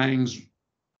phone lines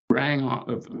rang off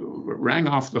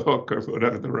the hook, or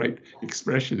whatever the right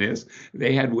expression is.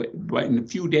 They had, in a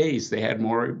few days, they had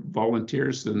more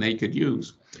volunteers than they could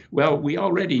use. Well, we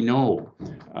already know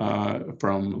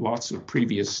from lots of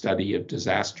previous study of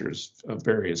disasters of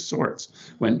various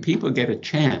sorts, when people get a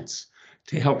chance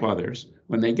to help others,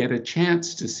 when they get a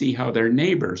chance to see how their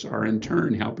neighbors are in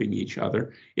turn helping each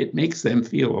other, it makes them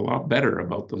feel a lot better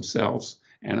about themselves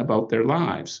and about their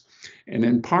lives. And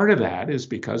then part of that is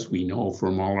because we know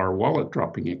from all our wallet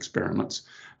dropping experiments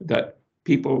that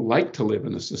people like to live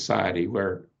in a society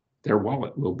where their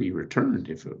wallet will be returned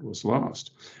if it was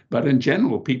lost. But in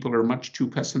general, people are much too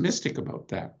pessimistic about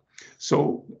that.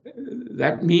 So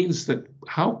that means that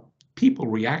how people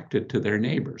reacted to their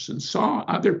neighbors and saw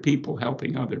other people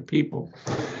helping other people,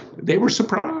 they were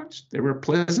surprised. They were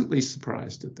pleasantly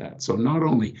surprised at that. So not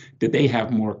only did they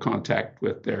have more contact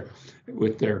with their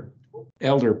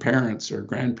elder parents or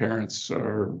grandparents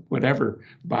or whatever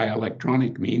by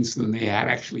electronic means than they had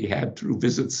actually had through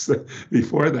visits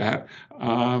before that.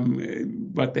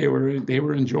 But they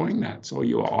were enjoying that. So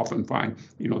you often find,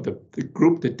 the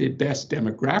group that did best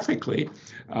demographically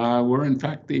were in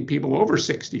fact the people over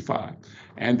 65.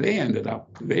 And they ended up,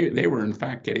 they were in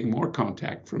fact getting more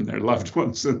contact from their loved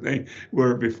ones than they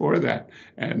were before that.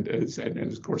 And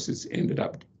of course, it's ended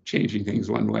up changing things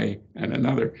one way and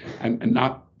another. And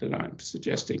not that I'm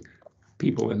suggesting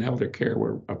people in elder care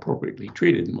were appropriately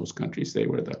treated in most countries. They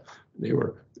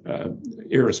were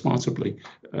irresponsibly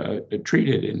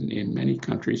treated in many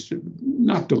countries,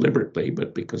 not deliberately,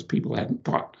 but because people hadn't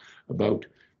thought about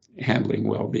handling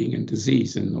well-being and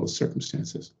disease in those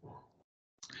circumstances.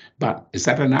 But is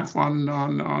that enough on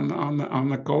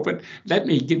the COVID? Let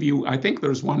me give you, I think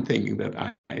there's one thing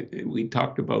that we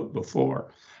talked about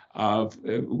before,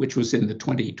 which was in the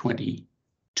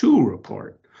 2022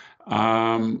 report,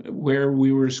 where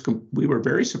we were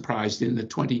very surprised in the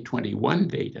 2021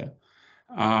 data,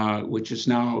 which is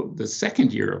now the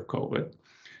second year of COVID,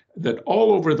 that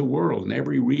all over the world, in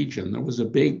every region, there was a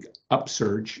big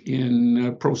upsurge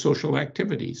in pro-social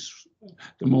activities,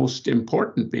 the most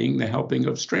important being the helping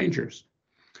of strangers.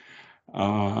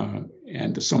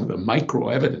 And some of the micro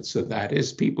evidence of that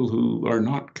is people who are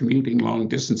not commuting long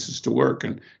distances to work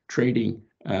and trading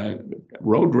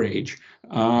road rage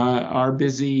are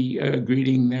busy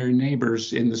greeting their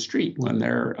neighbors in the street when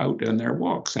they're out on their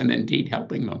walks, and indeed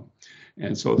helping them.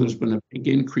 And so there's been a big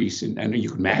increase in, and you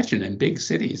can imagine in big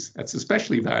cities, that's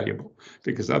especially valuable,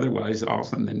 because otherwise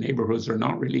often the neighborhoods are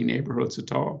not really neighborhoods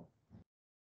at all.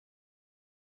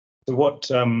 So what,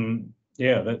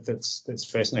 yeah, that's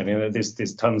fascinating.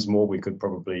 There's tons more we could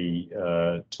probably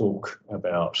talk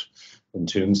about in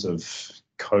terms of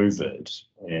COVID,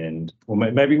 and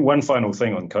well, maybe one final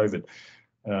thing on COVID,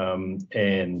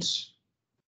 and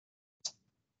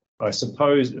I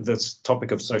suppose this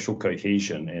topic of social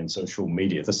cohesion and social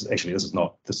media. This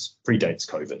predates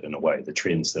COVID in a way. The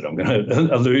trends that I'm going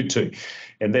to allude to,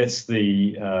 and that's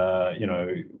the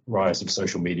rise of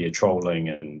social media trolling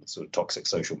and sort of toxic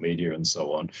social media and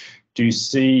so on. Do you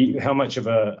see how much of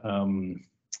a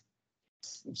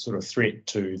sort of threat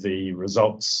to the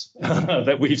results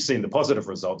that we've seen, the positive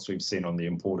results we've seen on the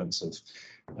importance of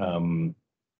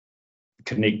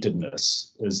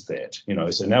connectedness is that,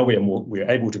 so now we're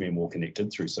able to be more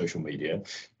connected through social media,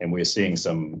 and we're seeing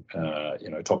some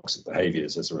toxic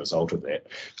behaviors as a result of that.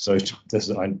 So this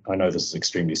is, I know this is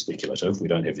extremely speculative, we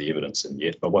don't have the evidence in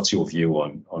yet, but what's your view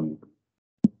on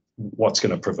what's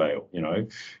going to prevail?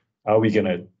 Are we going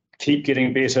to keep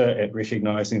getting better at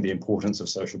recognizing the importance of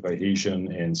social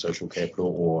cohesion and social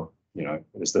capital, or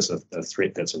is this a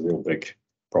threat that's a real big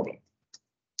problem?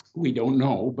 We don't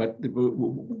know, but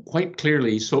quite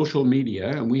clearly social media,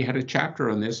 and we had a chapter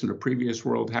on this in a previous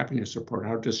World Happiness Report,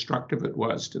 how destructive it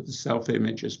was to the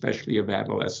self-image, especially of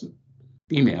adolescent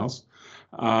females,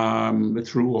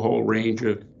 through a whole range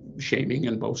of shaming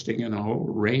and boasting and a whole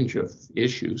range of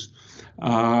issues.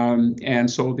 And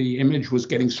so the image was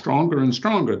getting stronger and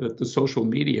stronger that the social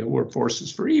media were forces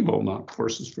for evil, not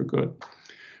forces for good.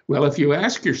 Well, if you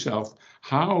ask yourself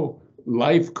how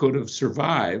life could have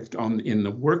survived in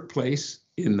the workplace,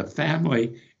 in the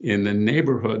family, in the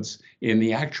neighborhoods, in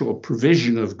the actual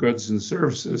provision of goods and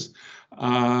services,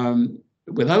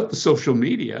 without the social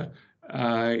media,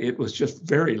 it was just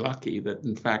very lucky that,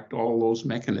 in fact, all those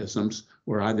mechanisms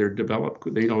were either developed,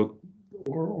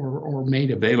 or made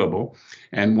available.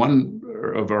 And one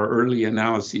of our early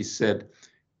analyses said,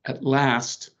 at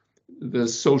last, the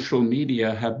social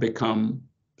media have become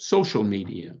social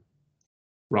media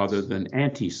rather than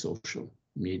anti-social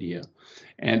media.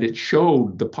 And it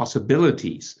showed the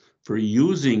possibilities for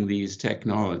using these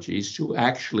technologies to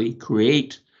actually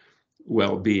create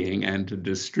well-being and to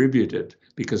distribute it,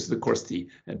 because of course the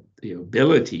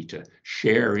ability to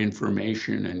share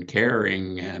information and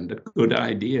caring and good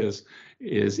ideas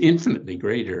is infinitely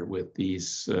greater with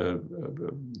these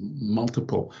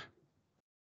multiple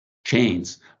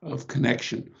chains of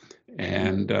connection.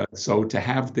 And so to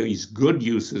have these good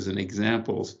uses and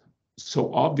examples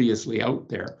so obviously out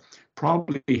there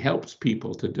probably helps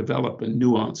people to develop a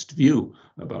nuanced view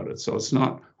about it. So it's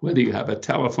not whether you have a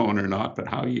telephone or not, but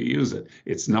how you use it.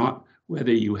 It's not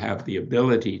whether you have the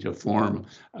ability to form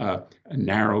a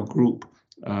narrow group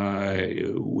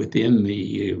within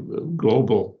the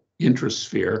global interest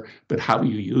sphere, but how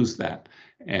you use that.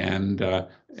 And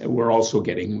we're also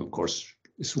getting, of course,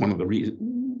 it's one of the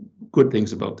good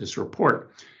things about this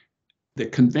report. The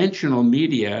conventional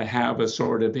media have a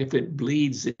sort of, if it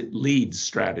bleeds, it leads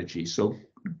strategy. So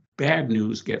bad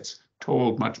news gets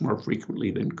told much more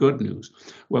frequently than good news.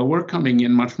 Well, we're coming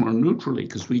in much more neutrally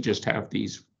because we just have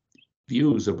these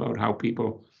views about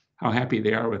how happy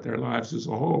they are with their lives as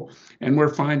a whole. And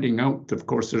we're finding out, of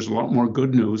course, there's a lot more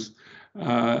good news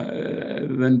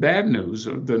than bad news,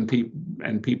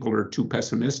 and people are too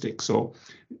pessimistic. So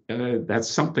that's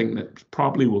something that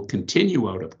probably will continue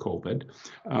out of COVID.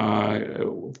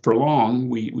 For long,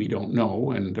 we don't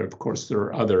know. And of course, there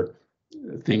are other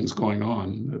things going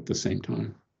on at the same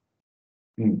time.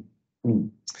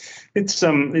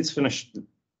 Let's finish.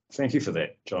 Thank you for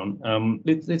that, John.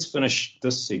 Let's finish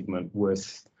this segment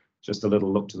with just a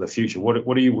little look to the future.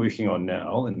 What are you working on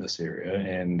now in this area,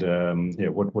 and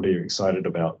what are you excited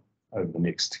about over the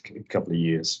next couple of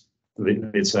years?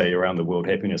 Let's say around the World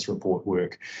Happiness Report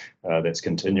work that's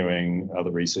continuing,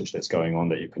 other research that's going on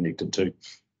that you're connected to.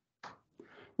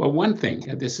 Well, one thing,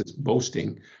 this is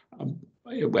boasting.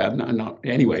 Well, not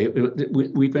anyway.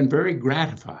 We've been very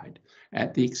gratified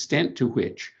at the extent to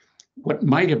which what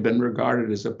might have been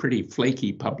regarded as a pretty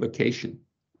flaky publication,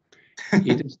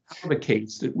 it is now the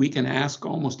case that we can ask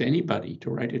almost anybody to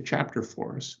write a chapter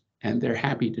for us, and they're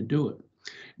happy to do it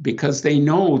because they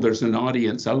know there's an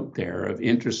audience out there of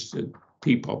interested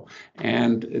people,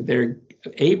 and they're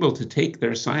able to take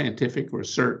their scientific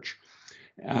research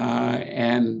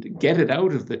and get it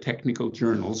out of the technical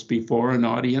journals before an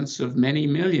audience of many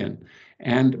million.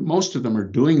 And most of them are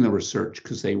doing the research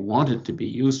because they want it to be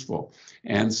useful.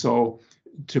 And so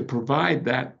to provide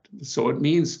that, so it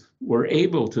means we're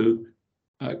able to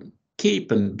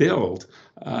keep and build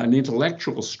an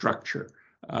intellectual structure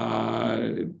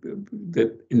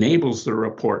that enables the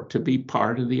report to be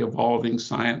part of the evolving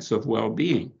science of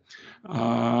well-being.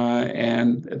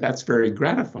 And that's very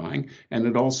gratifying. And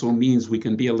it also means we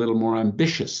can be a little more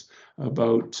ambitious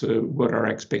about what our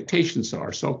expectations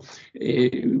are. So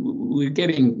we're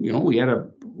getting, we had a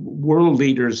world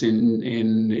leaders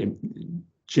in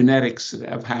genetics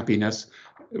of happiness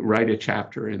write a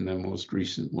chapter in the most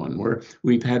recent one, where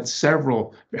we've had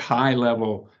several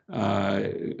high-level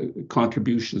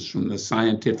contributions from the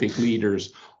scientific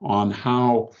leaders on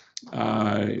how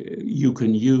you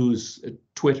can use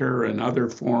Twitter and other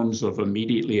forms of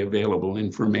immediately available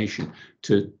information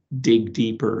to dig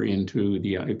deeper into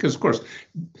because of course,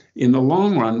 in the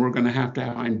long run, we're going to have to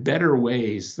find better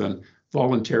ways than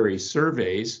voluntary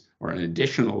surveys or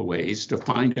additional ways to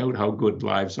find out how good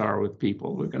lives are with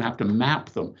people. We're going to have to map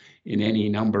them in any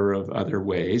number of other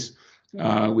ways.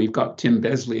 We've got Tim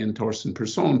Besley and Torsten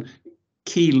Persson,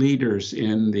 key leaders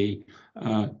in the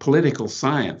political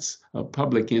science of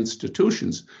public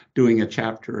institutions, doing a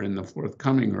chapter in the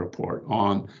forthcoming report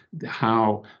on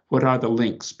what are the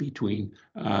links between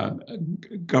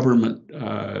government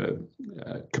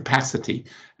capacity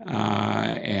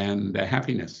and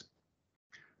happiness.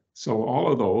 So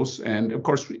all of those, and of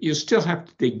course, you still have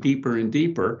to dig deeper and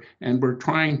deeper, and we're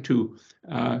trying to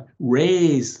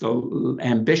raise the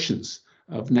ambitions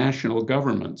of national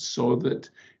governments so that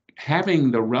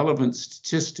having the relevant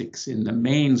statistics in the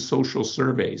main social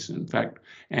surveys, in fact,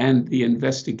 and the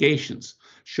investigations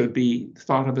should be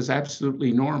thought of as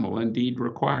absolutely normal, indeed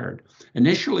required.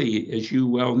 Initially, as you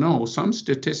well know, some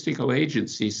statistical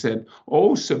agencies said,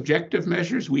 oh, subjective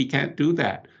measures, we can't do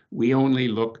that. We only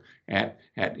look at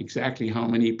exactly how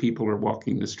many people are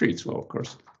walking the streets. Well, of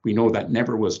course, we know that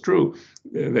never was true,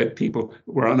 that people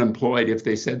were unemployed if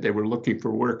they said they were looking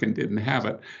for work and didn't have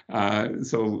it.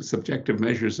 So subjective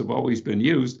measures have always been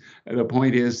used. The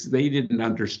point is they didn't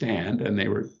understand, and they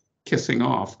were kissing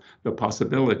off the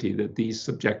possibility that these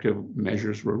subjective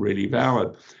measures were really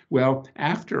valid. Well,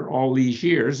 after all these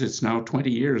years, it's now 20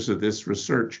 years of this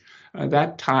research,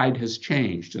 that tide has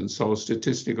changed. And so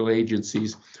statistical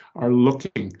agencies are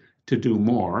looking to do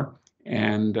more,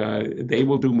 and they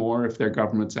will do more if their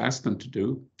governments ask them to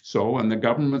do so, and the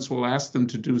governments will ask them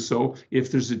to do so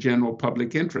if there's a general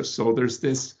public interest. So there's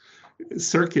this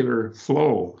circular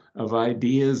flow of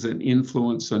ideas and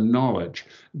influence and knowledge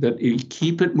that you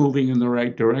keep it moving in the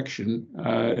right direction,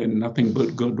 and nothing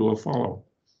but good will follow.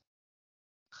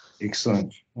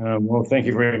 Excellent. Well, thank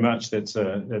you very much. That's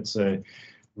a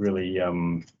really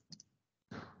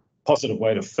positive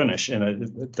way to finish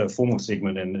in the formal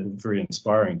segment, and very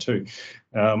inspiring too.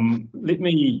 Let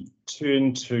me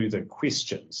turn to the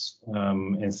questions,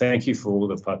 and thank you for all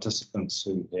the participants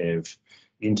who have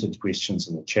entered questions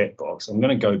in the chat box. I'm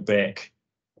going to go back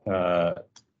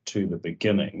to the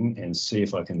beginning and see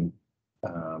if I can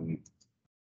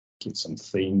get some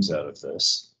themes out of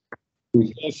this.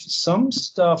 We have some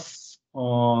stuff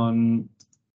on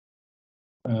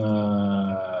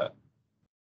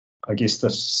I guess the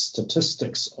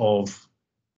statistical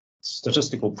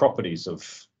properties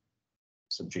of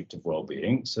subjective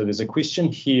well-being. So there's a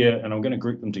question here, and I'm going to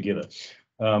group them together.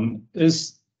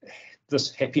 Is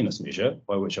this happiness measure,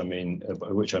 by which I'm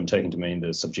taking to mean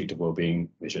the subjective well-being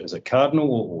measure, is it cardinal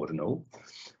or ordinal?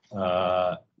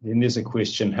 Then there's a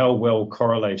question, how well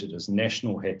correlated is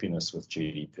national happiness with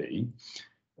GDP?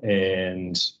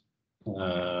 And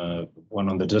one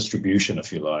on the distribution,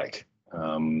 if you like.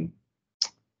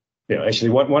 Yeah, actually,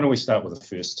 why don't we start with the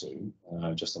first two,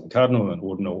 just on the cardinal and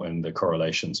ordinal and the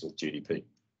correlations with GDP?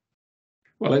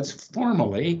 Well, it's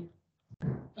formally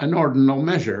an ordinal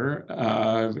measure.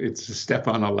 It's a step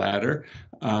on a ladder,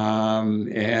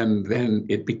 and then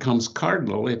it becomes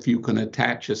cardinal if you can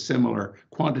attach a similar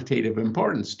quantitative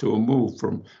importance to a move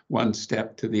from one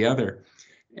step to the other.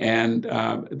 And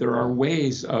there are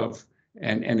ways of,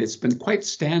 and it's been quite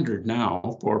standard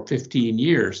now for 15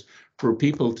 years for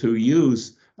people to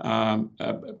use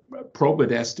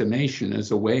probit estimation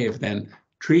as a way of then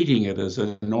treating it as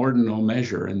an ordinal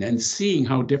measure and then seeing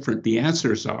how different the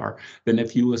answers are than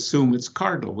if you assume it's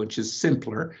cardinal, which is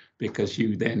simpler because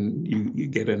you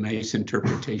get a nice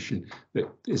interpretation that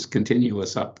is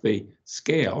continuous up the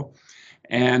scale.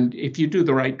 And if you do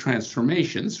the right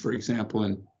transformations, for example,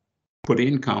 and put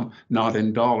income not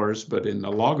in dollars, but in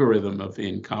the logarithm of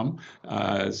income,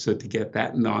 so to get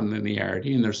that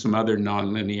nonlinearity, and there's some other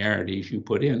nonlinearities you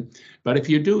put in. But if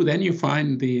you do, then you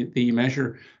find the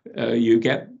measure, you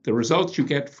get the results you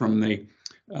get from the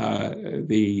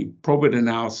probit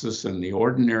analysis and the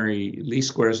ordinary least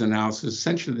squares analysis,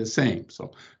 essentially the same.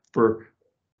 So for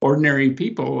ordinary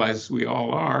people, as we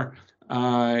all are,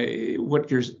 what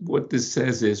this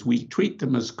says is we treat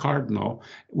them as cardinal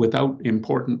without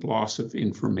important loss of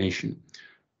information.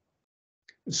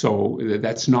 So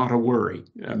that's not a worry.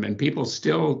 I mean, people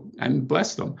still, and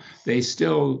bless them, they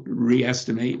still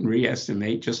re-estimate and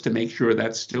re-estimate just to make sure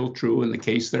that's still true in the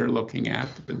case they're looking at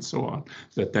and so on,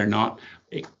 that they're not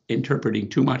interpreting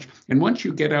too much. And once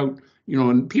you get out,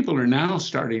 and people are now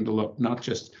starting to look not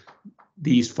just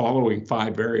these following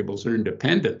 5 variables are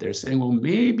independent. They're saying, well,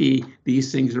 maybe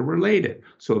these things are related.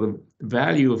 So the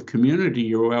value of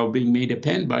community or well-being may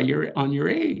depend on your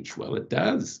age. Well, it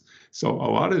does. So a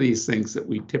lot of these things that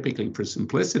we typically, for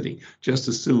simplicity, just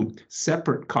assume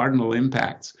separate cardinal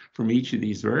impacts from each of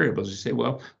these variables. You say,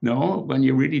 well, no, when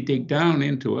you really dig down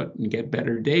into it and get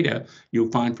better data, you'll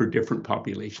find for different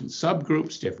population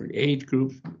subgroups, different age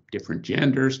groups, different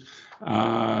genders,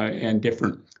 and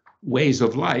different ways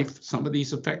of life, some of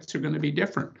these effects are going to be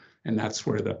different. And that's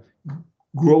where the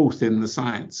growth in the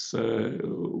science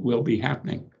will be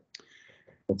happening.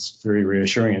 That's very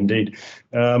reassuring indeed.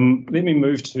 Let me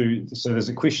move to, so there's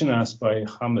a question asked by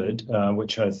Hamid,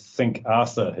 which I think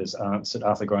Arthur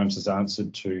Grimes has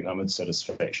answered to Hamid's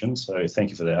satisfaction. So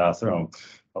thank you for that, Arthur. I'll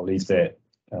leave that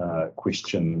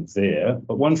question there.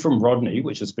 But one from Rodney,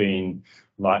 which has been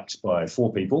liked by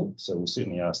 4 people, so we'll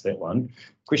certainly ask that one.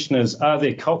 Question is, are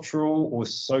there cultural or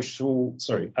societal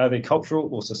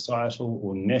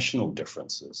or national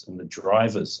differences in the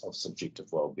drivers of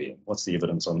subjective well-being? What's the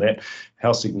evidence on that?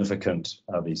 How significant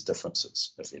are these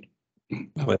differences, if any?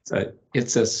 Well,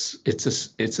 it's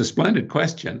a splendid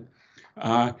question.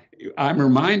 I'm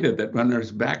reminded that when I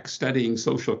was back studying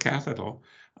social capital,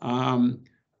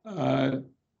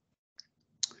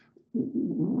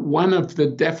 one of the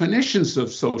definitions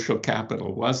of social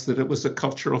capital was that it was a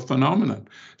cultural phenomenon.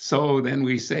 So then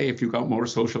we say, if you've got more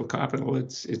social capital,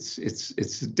 it's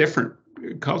different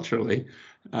culturally,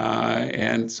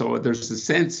 and so there's a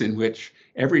sense in which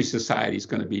every society is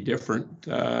going to be different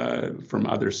from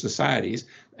other societies,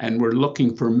 and we're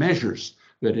looking for measures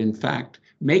that, in fact,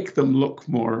 make them look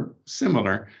more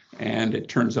similar. And it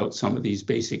turns out some of these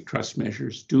basic trust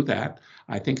measures do that.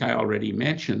 I think I already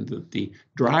mentioned that the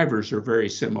drivers are very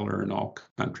similar in all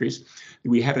countries.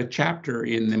 We had a chapter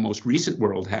in the most recent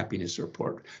World Happiness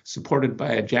Report supported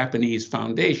by a Japanese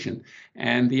foundation.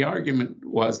 And the argument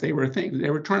was they were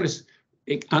trying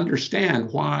to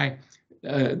understand why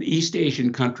the East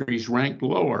Asian countries ranked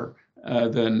lower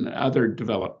than other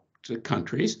developed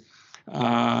countries,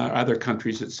 other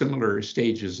countries at similar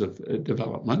stages of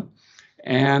development.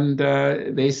 And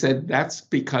they said that's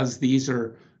because these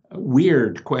are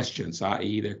weird questions,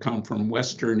 i.e. they come from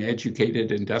Western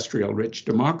educated industrial rich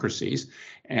democracies,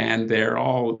 and they're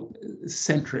all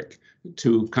centric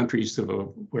to countries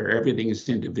where everything is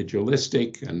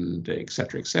individualistic and et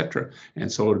cetera,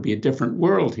 and so it'll be a different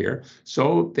world here.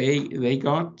 So they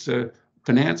got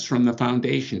finance from the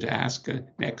foundation to ask an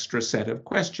extra set of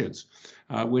questions,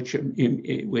 which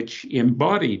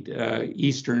embodied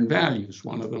Eastern values.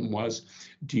 One of them was,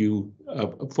 do you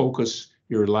focus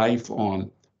your life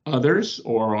on others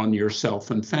or on yourself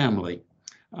and family?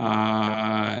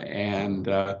 And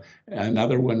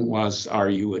another one was, are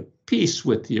you at peace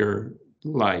with your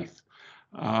life?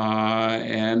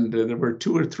 And there were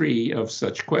 2 or 3 of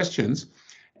such questions.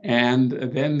 And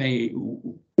then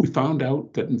we found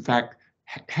out that, in fact,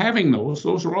 having those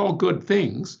were all good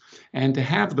things, and to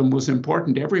have them was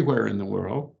important everywhere in the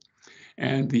world.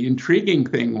 And the intriguing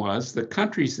thing was the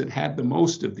countries that had the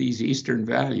most of these Eastern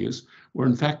values were,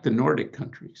 in fact, the Nordic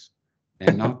countries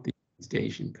and not the East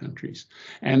Asian countries,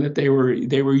 and that they were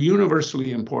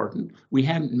universally important. We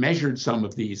hadn't measured some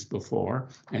of these before,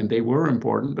 and they were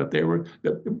important, but they were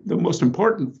the most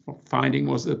important finding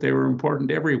was that they were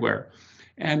important everywhere.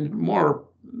 And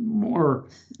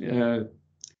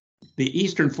the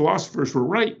Eastern philosophers were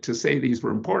right to say these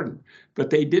were important, but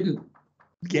they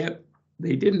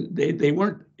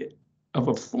weren't of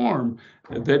a form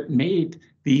that made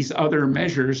these other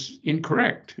measures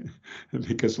incorrect,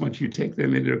 because once you take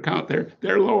them into account,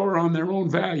 they're lower on their own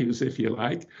values, if you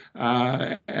like,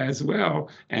 as well.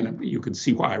 And you can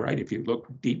see why, right? If you look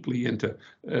deeply into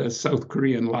South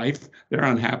Korean life, they're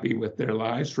unhappy with their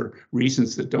lives for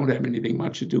reasons that don't have anything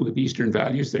much to do with Eastern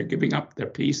values. They're giving up their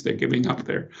peace. They're giving up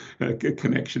their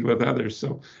connection with others.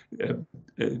 So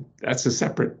that's a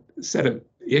separate set of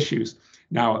issues.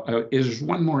 Now, is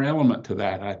one more element to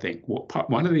that, I think.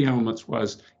 One of the elements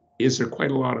was, is there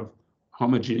quite a lot of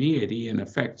homogeneity in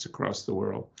effects across the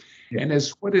world? Yeah.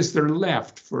 And what is there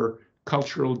left for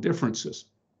cultural differences?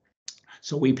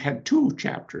 So we've had 2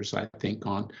 chapters, I think,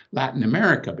 on Latin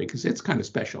America, because it's kind of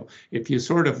special. If you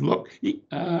sort of look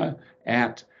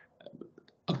at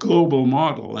a global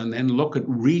model and then look at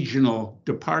regional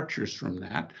departures from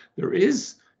that, there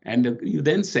is. And you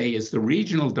then say, is the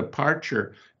regional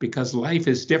departure because life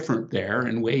is different there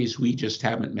in ways we just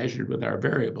haven't measured with our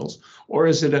variables? Or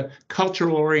is it a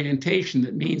cultural orientation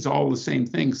that means all the same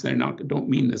things? Don't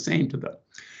mean the same to them.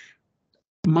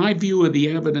 My view of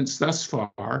the evidence thus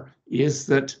far is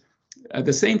that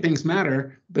the same things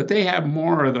matter, but they have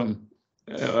more of them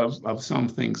of some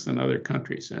things than other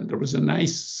countries. And there was a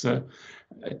nice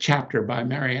chapter by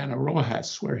Mariana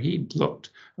Rojas where he looked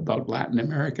about Latin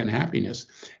American happiness,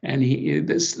 and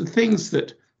the things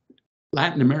that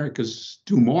Latin Americans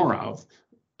do more of,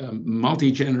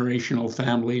 multi-generational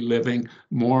family living,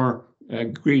 more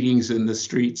greetings in the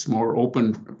streets, more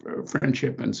open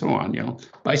friendship, and so on. You know,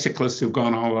 bicyclists who've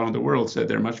gone all around the world said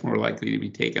they're much more likely to be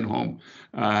taken home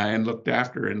and looked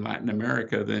after in Latin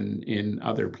America than in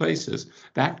other places.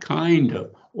 That kind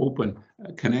of open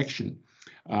connection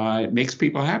it makes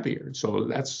people happier. So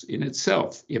that's in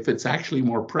itself, if it's actually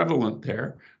more prevalent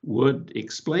there, would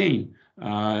explain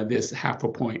this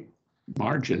 0.5 point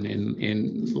margin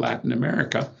in Latin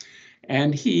America.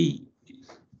 And he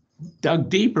dug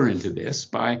deeper into this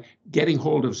by getting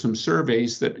hold of some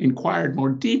surveys that inquired more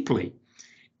deeply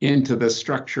into the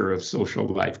structure of social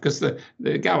life, because the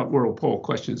Gallup World Poll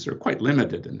questions are quite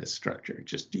limited in this structure.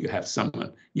 Just, do you have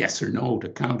someone, yes or no, to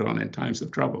count on in times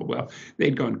of trouble? Well,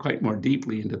 they'd gone quite more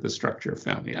deeply into the structure of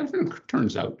family. And it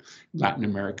turns out Latin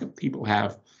America, people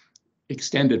have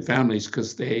extended families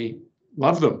because they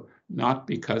love them, not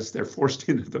because they're forced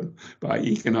into them by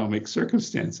economic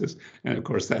circumstances. And of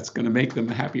course, that's going to make them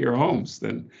happier homes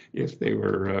than if they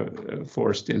were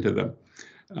forced into them.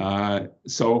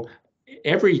 So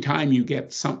every time you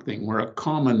get something where a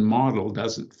common model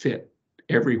doesn't fit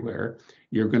everywhere,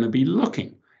 you're going to be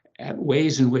looking at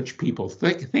ways in which people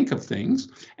think of things,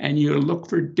 and you look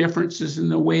for differences in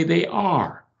the way they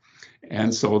are.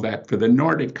 And so that for the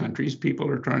Nordic countries, people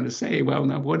are trying to say, well,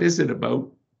 now what is it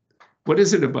about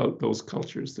those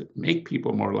cultures that make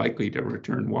people more likely to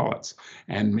return wallets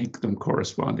and make them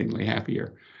correspondingly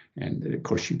happier? And of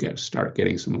course, you start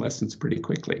getting some lessons pretty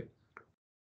quickly.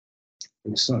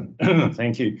 Excellent.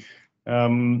 Thank you.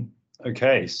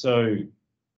 Okay, so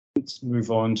let's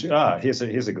move on to, here's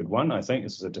a good one. I think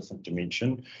this is a different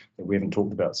dimension that we haven't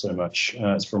talked about so much.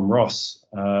 It's from Ross,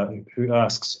 who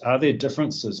asks, are there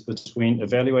differences between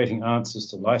evaluating answers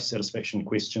to life satisfaction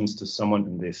questions to someone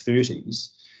in their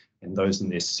 30s and those in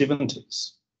their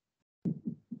 70s?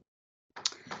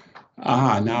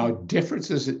 Now,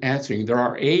 differences in answering, there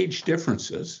are age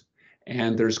differences,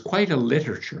 and there's quite a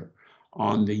literature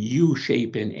on the U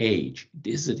shape in age.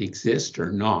 Does it exist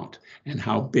or not? And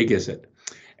how big is it?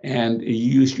 And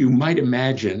you might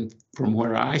imagine from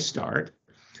where I start,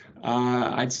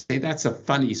 I'd say that's a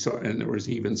funny sort, and there was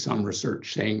even some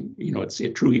research saying, you know, it's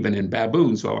true even in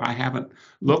baboons. Well, I haven't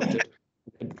looked at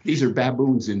these are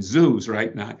baboons in zoos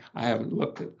right now. I haven't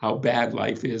looked at how bad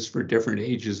life is for different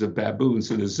ages of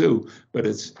baboons in a zoo, but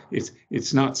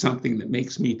it's not something that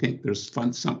makes me think there's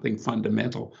something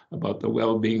fundamental about the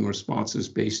well-being responses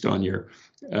based on your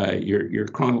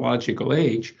chronological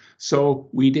age. So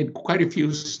we did quite a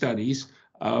few studies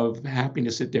of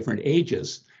happiness at different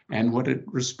ages and what it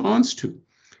responds to.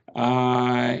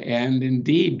 And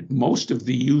indeed, most of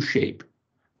the U-shape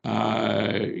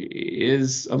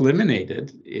is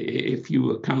eliminated if you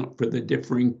account for the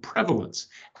differing prevalence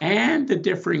and the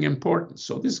differing importance.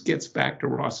 So this gets back to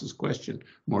Ross's question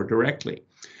more directly.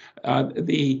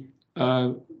 Feeling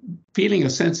a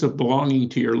sense of belonging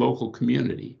to your local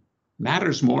community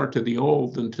matters more to the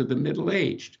old than to the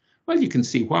middle-aged. Well, you can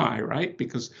see why, right?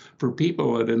 Because for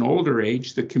people at an older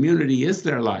age, the community is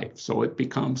their life. So it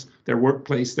becomes their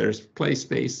workplace, their play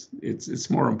space. It's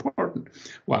more important.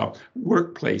 While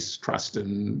workplace trust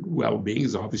and well-being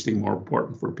is obviously more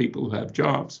important for people who have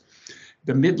jobs.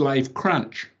 The midlife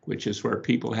crunch, which is where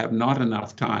people have not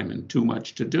enough time and too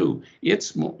much to do,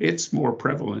 it's more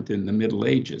prevalent in the Middle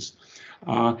Ages.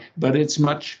 But it's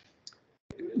much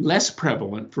less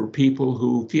prevalent for people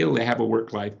who feel they have a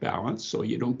work-life balance, so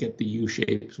you don't get the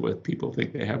U-shapes with people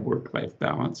think they have work-life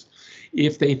balance.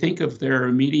 If they think of their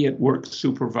immediate work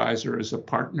supervisor as a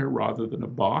partner rather than a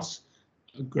boss,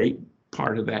 a great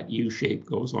part of that U-shape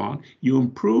goes on. You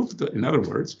improve in other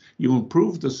words, you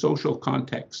improve the social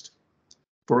context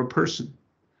for a person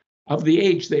of the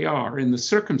age they are, in the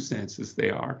circumstances they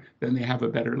are, then they have a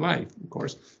better life. Of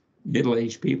course,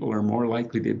 middle-aged people are more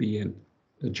likely to be in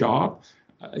a job.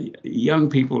 Young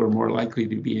people are more likely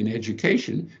to be in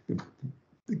education.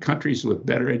 The countries with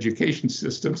better education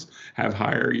systems have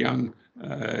higher young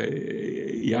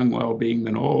well-being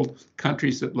than old.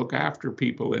 Countries that look after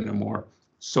people in a more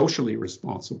socially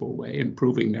responsible way,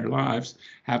 improving their lives,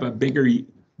 have a bigger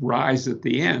rise at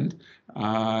the end.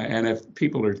 And if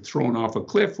people are thrown off a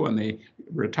cliff when they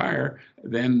retire,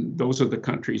 then those are the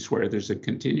countries where there's a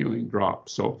continuing drop.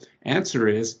 So answer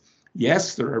is,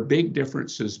 yes, there are big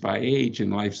differences by age in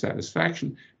life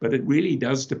satisfaction, but it really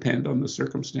does depend on the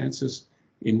circumstances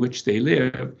in which they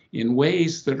live in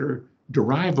ways that are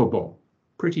derivable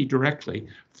pretty directly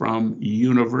from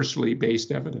universally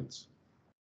based evidence.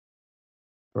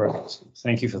 Right,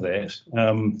 thank you for that.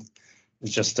 It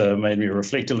just made me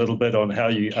reflect a little bit on how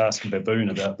you ask a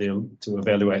baboon about to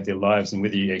evaluate their lives and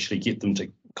whether you actually get them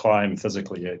to climb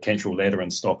physically a Cantrell ladder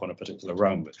and stop on a particular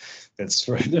rung, but that's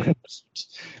a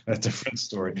different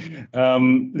story.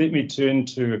 Let me turn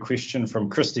to a question from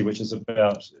Christy, which is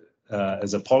about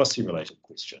as a policy-related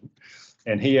question.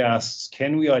 And he asks,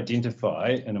 can we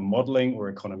identify in a modelling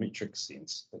or econometric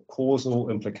sense the causal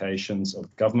implications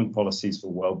of government policies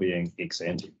for well-being ex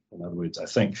ante? In other words, I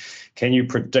think, can you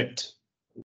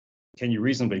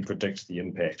reasonably predict the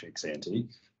impact ex ante,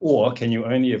 or can you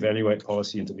only evaluate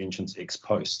policy interventions ex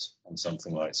post on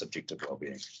something like subjective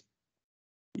well-being?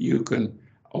 You can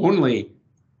only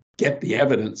get the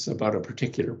evidence about a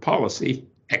particular policy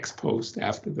ex post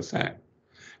after the fact.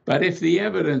 But if the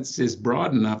evidence is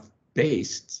broadly enough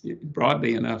based,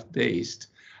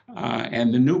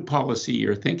 and the new policy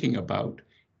you're thinking about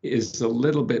is a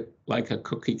little bit like a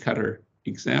cookie cutter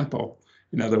example.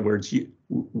 In other words,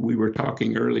 we were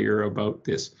talking earlier about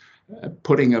this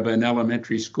putting of an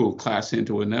elementary school class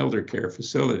into an elder care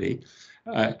facility.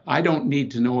 I don't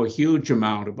need to know a huge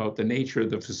amount about the nature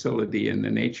of the facility and the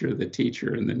nature of the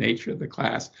teacher and the nature of the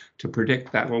class to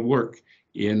predict that'll work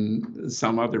in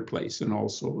some other place and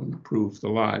also improve the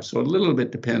lives. So a little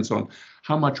bit depends on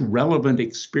how much relevant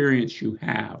experience you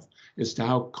have as to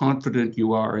how confident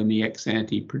you are in the ex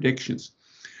ante predictions.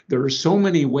 There are so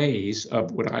many ways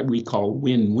of what we call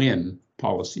win-win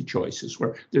policy choices,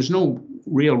 where there's no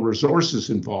real resources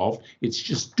involved. It's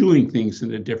just doing things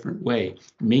in a different way,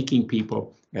 making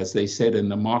people, as they said in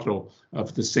the motto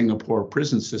of the Singapore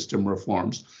prison system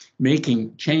reforms,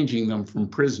 changing them from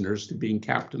prisoners to being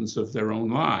captains of their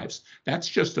own lives. That's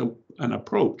just an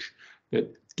approach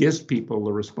that gives people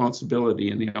the responsibility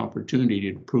and the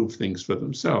opportunity to prove things for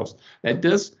themselves. That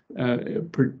does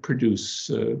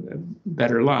produce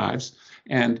better lives.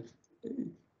 And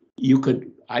you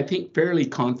could, I think, fairly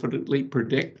confidently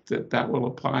predict that that will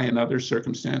apply in other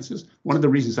circumstances. One of the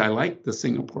reasons I like the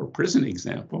Singapore prison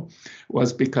example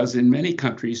was because in many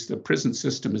countries, the prison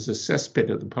system is a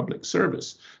cesspit of the public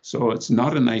service. So it's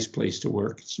not a nice place to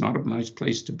work. It's not a nice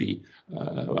place to be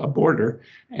a boarder.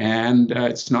 And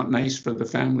it's not nice for the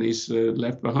families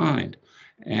left behind.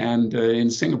 And in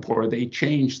Singapore, they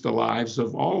changed the lives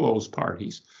of all those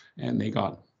parties. And they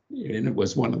got and it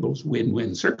was one of those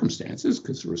win-win circumstances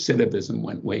because recidivism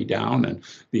went way down and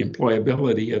the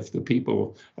employability of the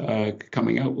people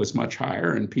coming out was much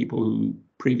higher, and people who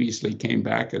previously came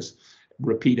back as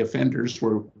repeat offenders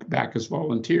were back as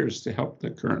volunteers to help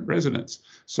the current residents.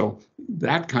 So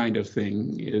that kind of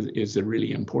thing is a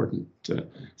really important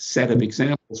set of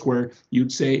examples where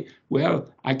you'd say, well,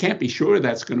 I can't be sure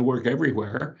that's going to work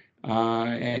everywhere,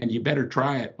 and you better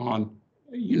try it on.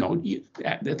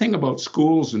 The thing about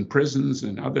schools and prisons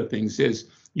and other things is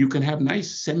you can have nice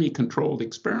semi-controlled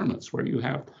experiments where you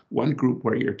have one group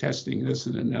where you're testing this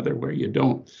and another where you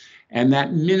don't. And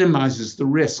that minimizes the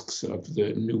risks of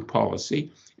the new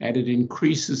policy, and it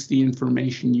increases the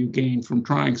information you gain from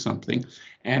trying something,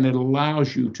 and it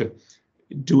allows you to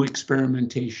do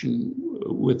experimentation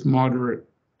with moderate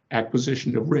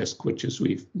acquisition of risk, which, as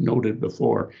we've noted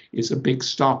before, is a big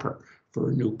stopper for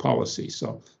a new policy.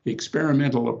 So the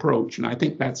experimental approach, and I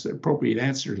think that's the appropriate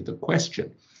answer to the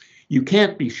question. You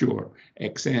can't be sure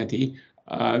ex ante,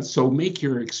 so make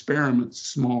your experiments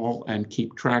small and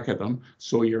keep track of them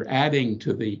so you're adding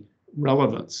to the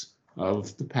relevance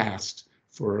of the past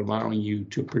for allowing you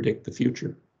to predict the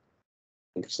future.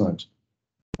 Excellent.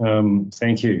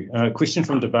 Thank you. Question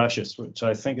from Debashis, which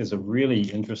I think is a really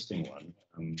interesting one.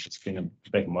 It's been in the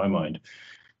back of my mind,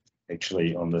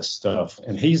 actually, on this stuff.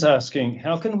 And he's asking,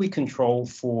 how can we control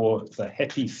for the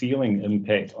happy feeling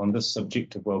impact on this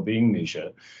subjective well-being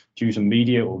measure due to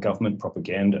media or government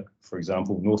propaganda, for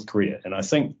example, North Korea? And I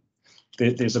think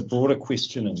there's a broader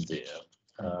question in there,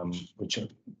 which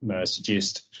may I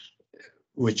suggest,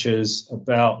 which is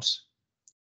about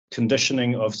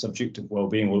conditioning of subjective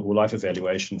well-being or life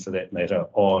evaluation, for that matter,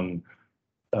 on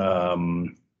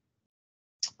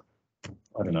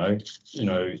I don't know,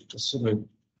 sort of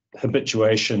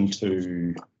habituation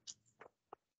to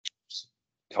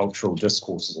cultural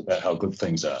discourses about how good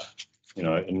things are.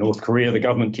 In North Korea, the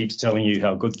government keeps telling you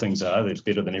how good things are. They're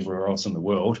better than everywhere else in the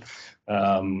world.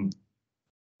 You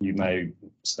may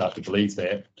start to believe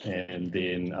that and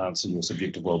then answer your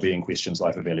subjective well-being questions,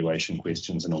 life evaluation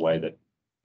questions, in a way that,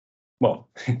 well,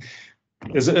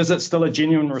 is it still a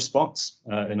genuine response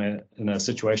in a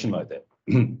situation like that?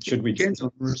 Should we?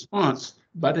 Genuine response,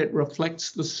 but it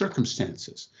reflects the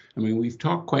circumstances. I mean, we've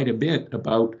talked quite a bit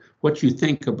about what you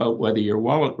think about whether your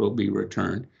wallet will be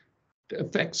returned.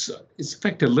 It's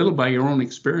affected a little by your own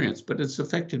experience, but it's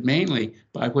affected mainly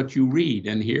by what you read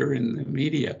and hear in the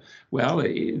media. Well,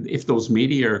 if those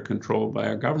media are controlled by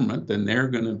a government, then they're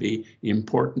going to be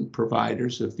important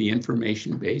providers of the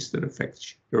information base that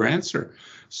affects your answer.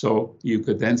 So you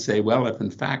could then say, well, if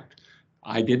in fact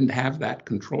I didn't have that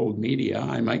controlled media,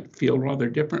 I might feel rather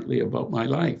differently about my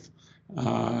life.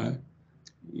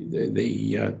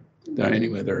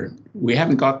 Anyway, we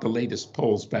haven't got the latest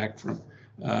polls back from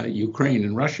Ukraine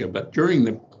and Russia, but during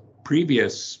the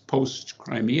previous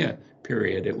post-Crimea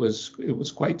period, it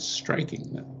was quite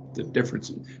striking, the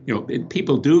difference.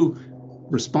 People do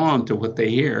respond to what they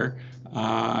hear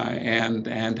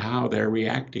and how they're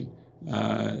reacting.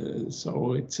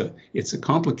 So it's a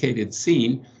complicated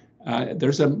scene.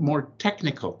 There's a more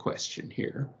technical question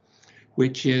here,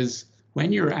 which is,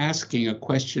 when you're asking a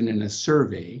question in a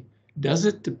survey, does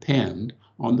it depend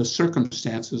on the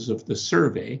circumstances of the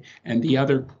survey and the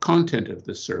other content of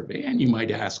the survey? And you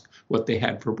might ask what they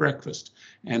had for breakfast.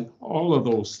 And all of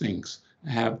those things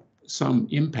have some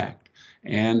impact.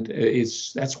 And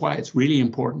that's why it's really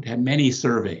important to have many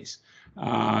surveys.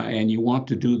 And you want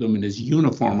to do them in as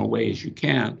uniform a way as you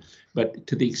can. But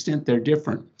to the extent they're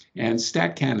different, and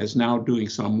StatCan is now doing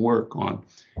some work on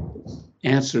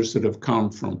answers that have come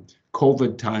from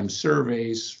COVID time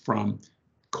surveys, from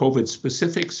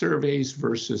COVID-specific surveys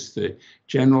versus the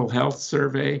general health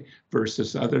survey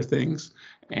versus other things,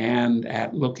 and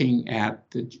at looking at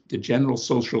the general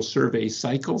social survey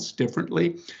cycles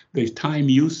differently. The time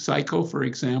use cycle, for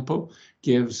example,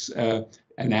 gives an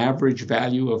average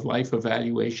value of life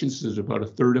evaluations is about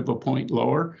 1/3 of a point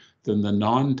lower than the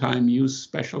non-time use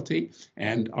specialty.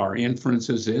 And our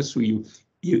inferences is you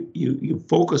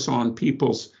focus on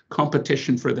people's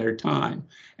competition for their time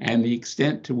and the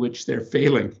extent to which they're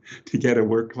failing to get a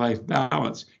work-life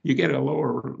balance, you get a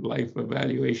lower life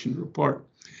evaluation report.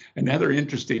 Another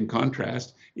interesting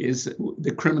contrast is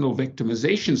the criminal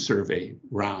victimization survey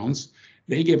rounds.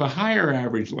 They give a higher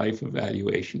average life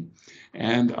evaluation.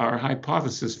 And our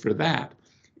hypothesis for that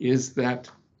is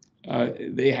that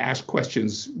they ask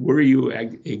questions, were you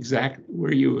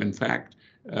in fact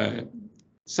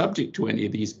subject to any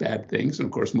of these bad things? And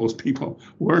of course, most people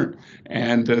weren't.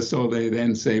 And so they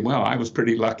then say, well, I was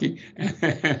pretty lucky, and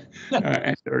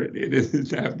it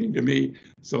isn't happening to me.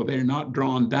 So they're not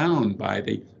drawn down by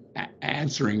the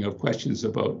answering of questions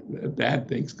about bad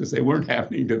things because they weren't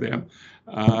happening to them.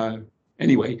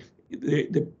 Anyway,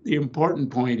 the important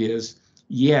point is,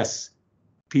 yes,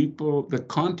 the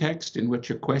context in which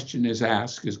a question is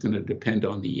asked is going to depend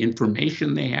on the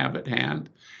information they have at hand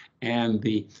and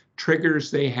the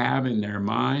triggers they have in their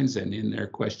minds and in their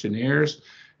questionnaires.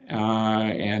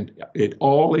 And it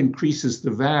all increases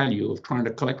the value of trying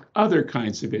to collect other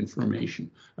kinds of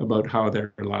information about how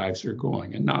their lives are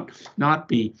going, and not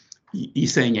be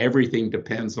saying everything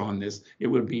depends on this. It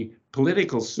would be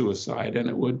political suicide, and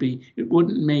it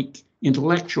wouldn't make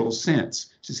intellectual sense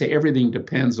to say everything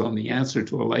depends on the answer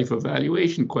to a life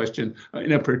evaluation question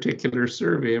in a particular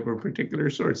survey of a particular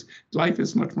source. Life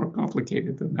is much more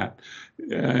complicated than that.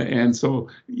 And so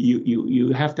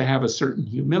you have to have a certain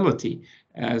humility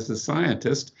as a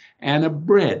scientist and a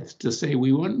breadth to say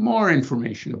we want more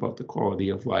information about the quality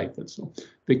of life. And so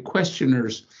the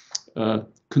questioner's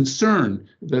concern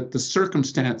that the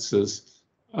circumstances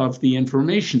of the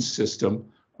information system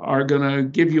are going to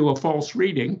give you a false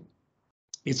reading.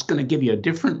 It's going to give you a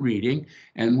different reading,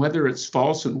 and whether it's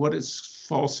false and what it's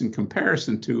false in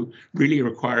comparison to really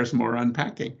requires more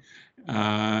unpacking.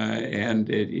 And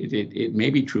it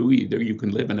may be true, either you can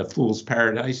live in a fool's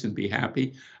paradise and be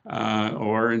happy,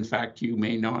 or in fact, you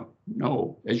may not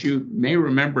know. As you may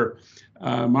remember,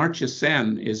 Amartya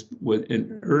Sen is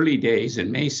in early days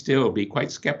and may still be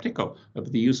quite skeptical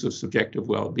of the use of subjective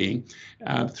well-being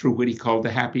through what he called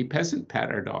the happy peasant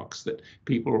paradox, that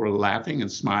people were laughing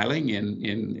and smiling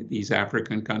in these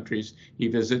African countries he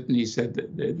visited, and he said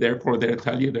that therefore they'll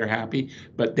tell you they're happy,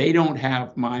 but they don't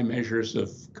have my measures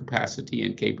of capacity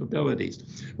and capabilities.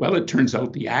 Well, it turns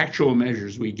out the actual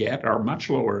measures we get are much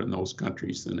lower in those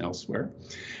countries than elsewhere,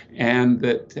 and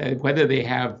that whether they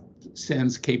have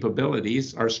Sen's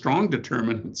capabilities are strong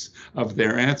determinants of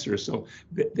their answers. So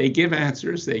they give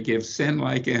answers, they give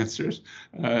Sen-like answers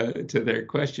to their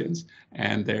questions,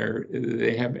 and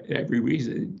they have every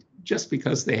reason. Just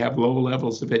because they have low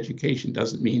levels of education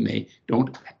doesn't mean they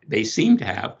don't. They seem to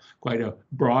have quite a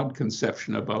broad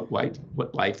conception about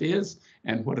what life is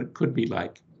and what it could be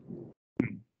like.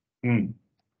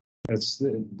 That's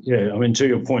yeah. I mean, to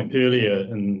your point earlier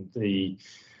in the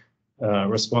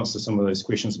response to some of those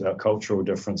questions about cultural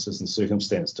differences and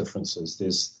circumstance differences,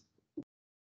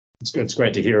 it's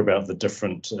great to hear about the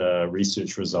different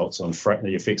research results on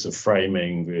the effects of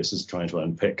framing versus trying to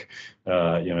unpick,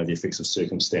 the effects of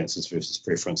circumstances versus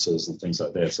preferences and things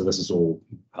like that. So this is all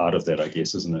part of that, I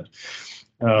guess, isn't it?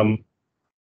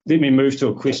 Let me move to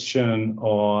a question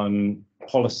on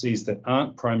policies that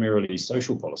aren't primarily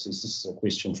social policies. This is a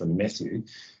question from Matthew.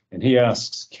 And he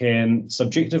asks, can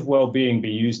subjective well-being be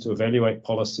used to evaluate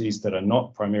policies that are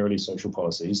not primarily social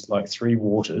policies, like Three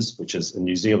Waters, which is in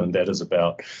New Zealand, that is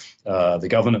about the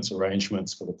governance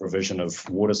arrangements for the provision of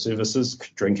water services,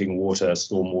 drinking water,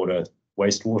 stormwater,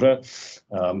 wastewater.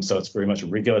 So it's very much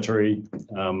regulatory.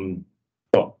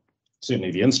 Well,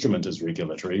 certainly the instrument is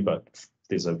regulatory, but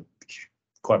there's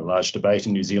quite a large debate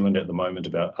in New Zealand at the moment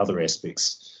about other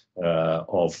aspects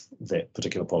of that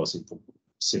particular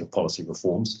set of policy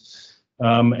reforms.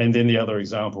 And then the other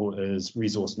example is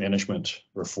resource management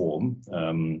reform.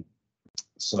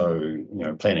 So,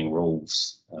 planning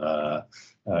rules,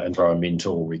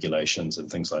 environmental regulations and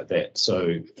things like that.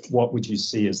 So what would you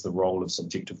see as the role of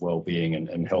subjective well-being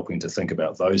in helping to think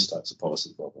about those types of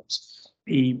policy problems?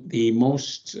 The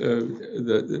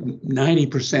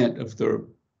 90% of the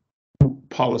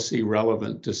policy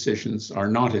relevant decisions are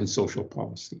not in social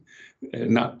policy,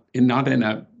 not in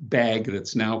a bag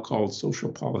that's now called social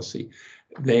policy.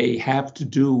 They have to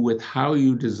do with how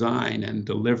you design and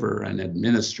deliver and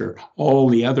administer all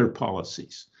the other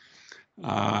policies,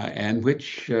 and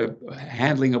which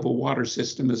handling of a water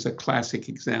system is a classic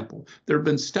example. There have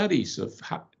been studies of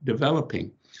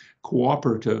developing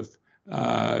cooperative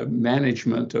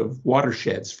management of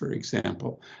watersheds, for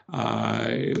example,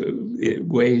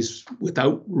 ways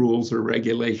without rules or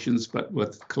regulations, but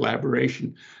with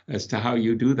collaboration as to how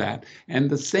you do that. And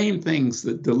the same things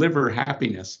that deliver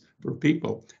happiness for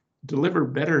people deliver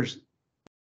better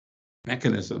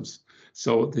mechanisms.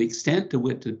 So the extent to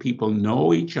which the people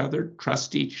know each other,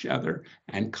 trust each other,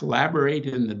 and collaborate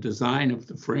in the design of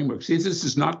the framework. See, this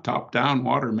is not top-down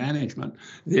water management.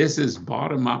 This is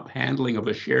bottom-up handling of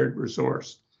a shared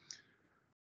resource.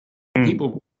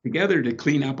 People together to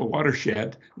clean up a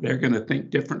watershed, they're going to think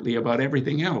differently about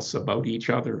everything else, about each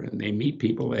other, and they meet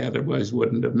people they otherwise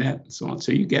wouldn't have met, and so on.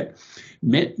 So you get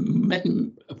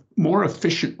more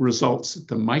efficient results at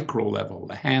the micro level,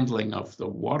 the handling of the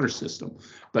water system.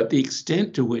 But the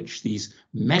extent to which these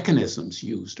mechanisms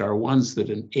used are ones that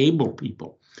enable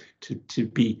people to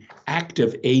be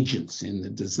active agents in the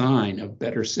design of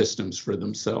better systems for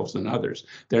themselves and others.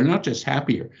 They're not just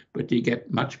happier, but you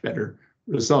get much better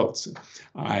results.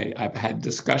 I've had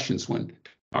discussions when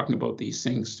talking about these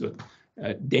things with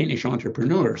Danish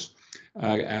entrepreneurs.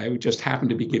 I just happened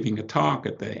to be giving a talk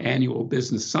at the annual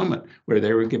business summit where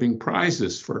they were giving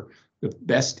prizes for the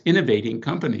best innovating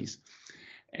companies.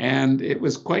 And it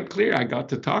was quite clear, I got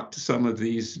to talk to some of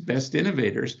these best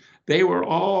innovators. They were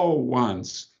all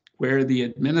ones where the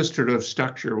administrative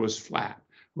structure was flat,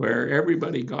 where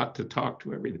everybody got to talk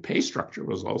to everybody. The pay structure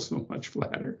was also much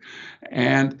flatter.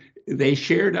 And they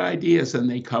shared ideas and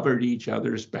they covered each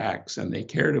other's backs and they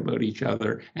cared about each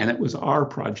other. And it was our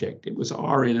project. It was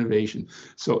our innovation.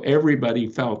 So everybody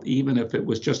felt, even if it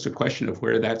was just a question of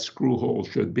where that screw hole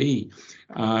should be,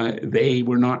 they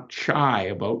were not shy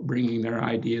about bringing their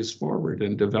ideas forward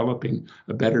and developing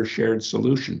a better shared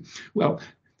solution. Well,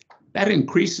 that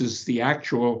increases the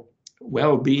actual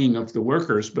well-being of the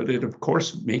workers, but it of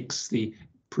course makes the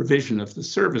provision of the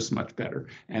service much better.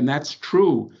 And that's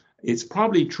true. It's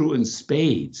probably true in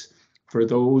spades for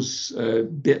those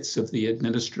bits of the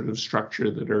administrative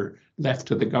structure that are left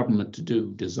to the government to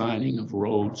do, designing of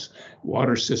roads,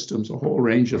 water systems, a whole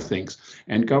range of things.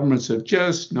 And governments have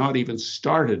just not even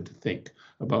started to think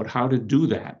about how to do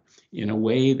that in a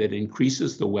way that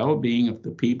increases the well-being of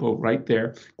the people right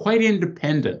there, quite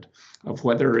independent of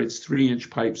whether it's 3-inch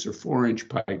pipes or 4-inch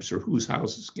pipes or whose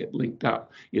houses get linked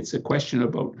up. It's a question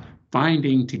about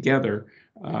finding together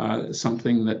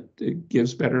something that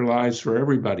gives better lives for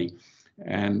everybody.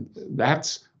 And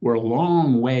we're a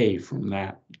long way from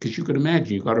that, because you could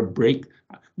imagine you've got to break.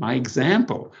 My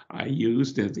example I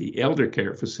used in the elder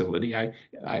care facility,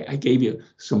 I gave you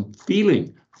some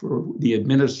feeling for the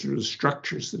administrative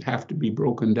structures that have to be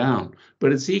broken down.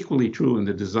 But it's equally true in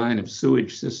the design of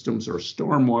sewage systems or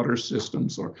stormwater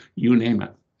systems, or you name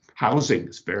it. Housing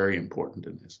is very important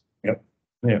in this. Yep.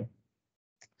 Yeah.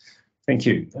 Thank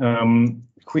you.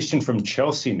 Question from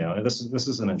Chelsea now. This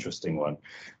is an interesting one.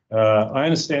 I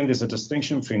understand there's a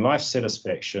distinction between life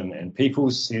satisfaction and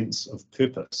people's sense of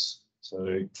purpose.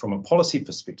 So from a policy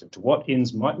perspective, to what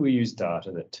ends might we use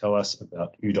data that tell us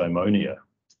about eudaimonia?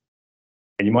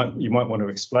 And you might want to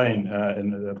explain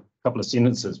in a couple of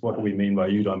sentences, what do we mean by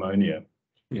eudaimonia?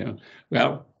 Yeah,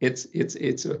 well,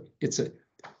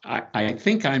 I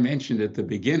think I mentioned at the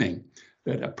beginning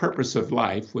that a purpose of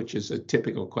life, which is a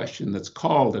typical question that's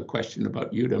called a question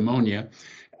about eudaimonia,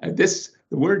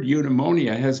 the word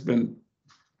eudaimonia has been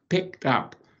picked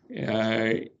up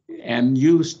and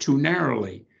used too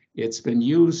narrowly. It's been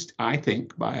used, I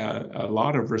think, by a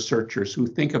lot of researchers who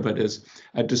think of it as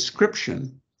a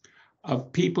description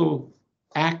of people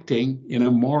acting in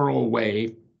a moral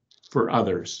way for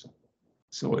others.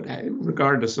 So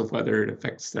regardless of whether it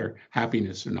affects their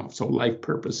happiness or not. So life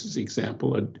purpose is an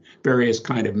example of various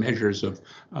kind of measures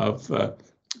of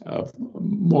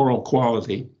moral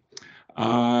quality.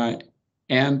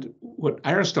 And what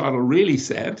Aristotle really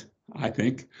said, I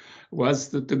think, was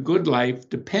that the good life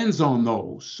depends on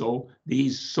those. So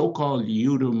these so-called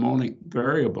eudaimonic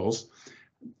variables,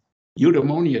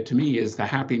 eudaimonia to me is the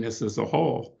happiness as a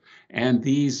whole. And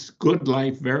these good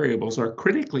life variables are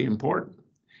critically important,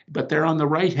 but they're on the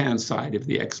right-hand side of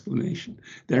the explanation.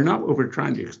 They're not what we're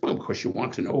trying to explain. Of course, you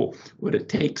want to know what it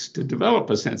takes to develop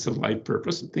a sense of life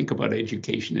purpose and think about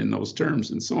education in those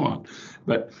terms and so on.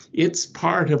 But it's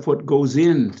part of what goes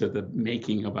into the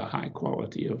making of a high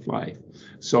quality of life.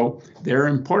 So they're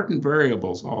important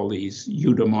variables, all these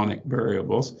eudaimonic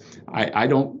variables. I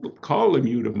don't call them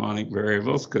eudaimonic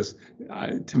variables because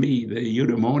to me, the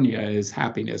eudaimonia is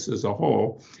happiness as a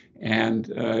whole.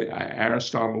 And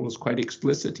Aristotle was quite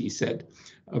explicit. He said,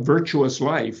 a virtuous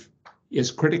life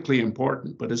is critically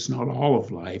important, but it's not all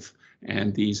of life.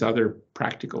 And these other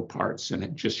practical parts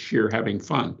and just sheer having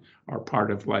fun are part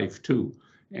of life too.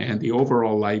 And the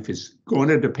overall life is going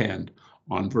to depend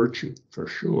on virtue for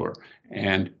sure.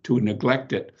 And to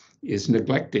neglect it is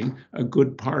neglecting a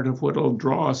good part of what will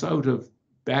draw us out of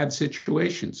bad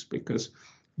situations, because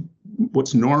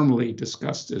what's normally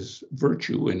discussed as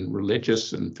virtue in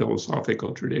religious and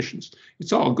philosophical traditions,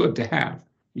 it's all good to have.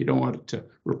 You don't want it to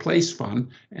replace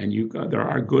fun, and there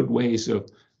are good ways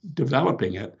of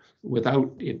developing it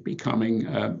without it becoming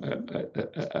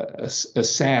a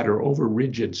sad or over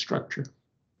rigid structure.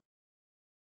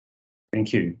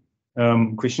 Thank you.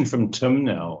 Question from Tim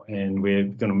now, and we're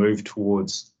going to move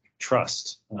towards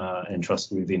trust and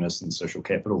trustworthiness and social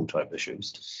capital type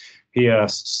issues. He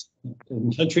asks,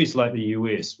 in countries like the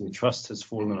US, where trust has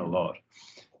fallen a lot,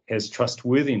 has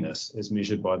trustworthiness, as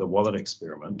measured by the wallet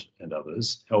experiment and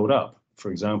others, held up?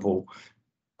 For example,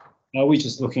 are we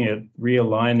just looking at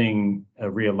realignment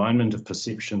of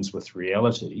perceptions with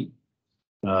reality,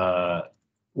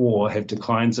 or have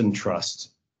declines in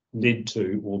trust led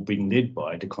to or been led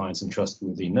by declines in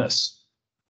trustworthiness?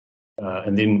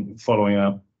 And then following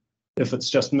up, if it's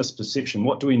just misperception,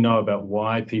 what do we know about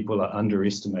why people are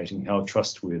underestimating how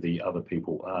trustworthy other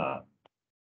people are?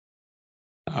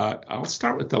 I'll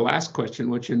start with the last question,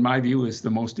 which in my view is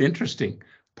the most interesting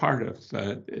part of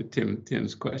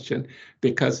Tim's question,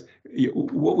 because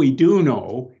what we do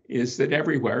know is that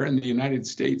everywhere, in the United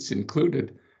States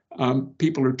included,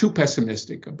 people are too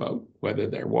pessimistic about whether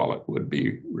their wallet would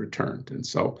be returned. And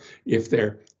so if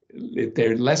they're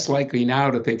less likely now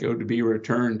to think it would be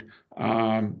returned,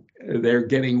 they're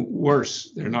getting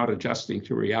worse. They're not adjusting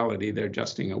to reality, they're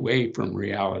adjusting away from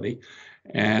reality.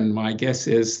 And my guess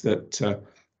is that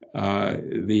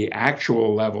the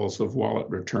actual levels of wallet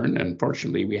return, and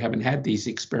fortunately we haven't had these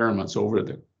experiments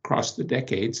across the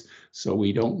decades, so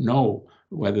we don't know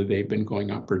whether they've been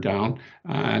going up or down.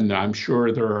 And I'm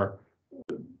sure there are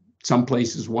some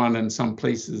places one and some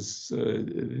places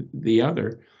the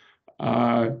other.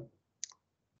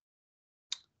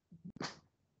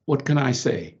 What can I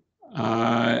say?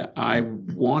 I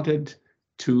wanted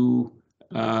to,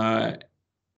 what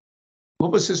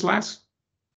was his last?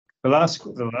 The last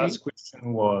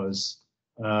question was,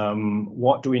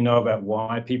 what do we know about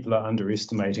why people are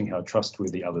underestimating how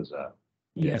trustworthy others are?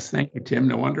 Yes, thank you, Tim.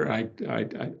 No wonder I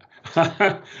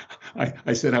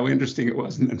said how interesting it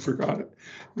was and then forgot it.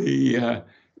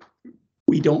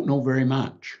 We don't know very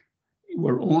much.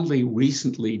 We're only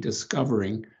recently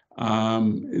discovering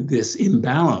this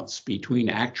imbalance between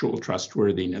actual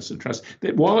trustworthiness and trust.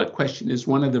 The wallet question is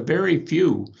one of the very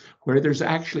few where there's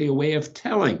actually a way of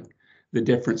telling the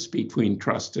difference between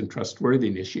trust and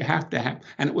trustworthiness. You have to have,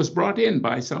 and it was brought in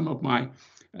by some of my,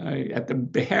 at the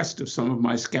behest of some of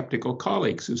my skeptical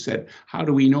colleagues who said, how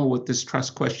do we know what this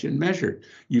trust question measured?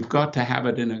 You've got to have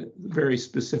it in a very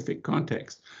specific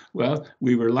context. Well,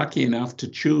 we were lucky enough to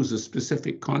choose a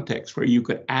specific context where you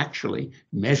could actually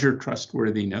measure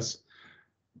trustworthiness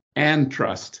and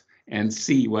trust and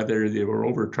see whether they were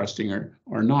over-trusting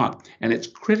or not. And it's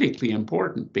critically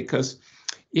important because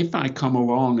if I come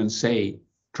along and say,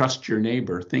 trust your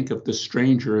neighbor, think of the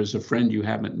stranger as a friend you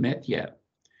haven't met yet,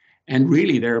 and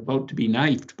really they're about to be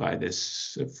knifed by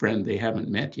this friend they haven't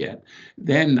met yet,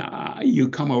 then you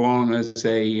come along as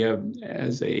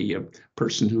a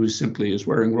person who simply is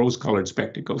wearing rose-colored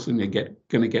spectacles and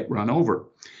going to get run over.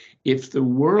 If the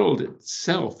world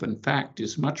itself, in fact,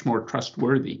 is much more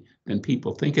trustworthy than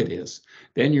people think it is,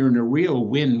 then you're in a real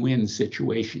win-win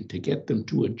situation to get them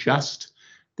to adjust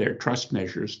their trust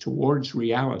measures towards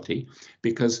reality,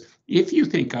 because if you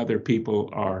think other people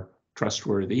are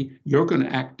trustworthy, you're going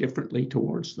to act differently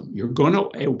towards them. You're going to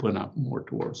open up more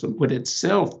towards them, but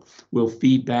itself will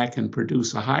feed back and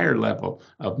produce a higher level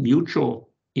of mutual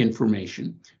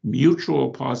information, mutual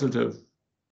positive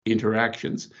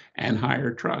interactions, and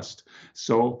higher trust.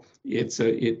 So it's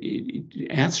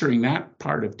answering that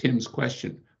part of Tim's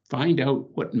question. Find out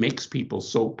what makes people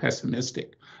so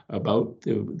pessimistic about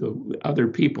the other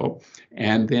people,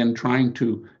 and then trying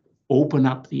to open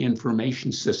up the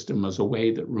information system as a way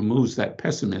that removes that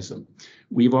pessimism.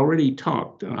 We've already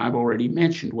talked, and I've already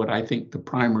mentioned what I think the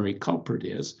primary culprit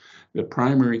is. The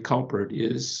primary culprit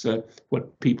is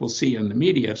what people see in the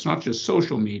media. It's not just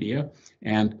social media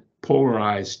and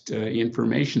polarized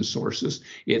information sources.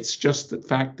 It's just the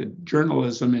fact that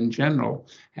journalism in general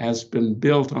has been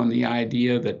built on the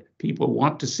idea that people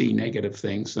want to see negative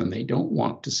things and they don't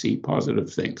want to see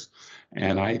positive things.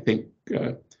 And I think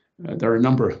there are a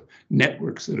number of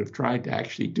networks that have tried to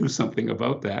actually do something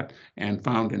about that and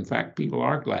found, in fact, people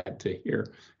are glad to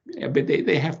hear. But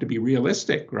they have to be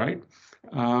realistic, right?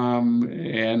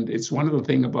 And it's one of the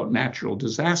things about natural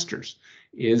disasters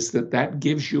is that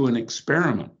gives you an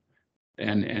experiment.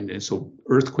 And so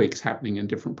earthquakes happening in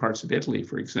different parts of Italy,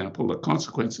 for example, the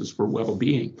consequences for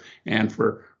well-being and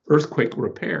for earthquake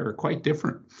repair are quite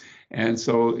different. And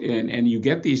so, and you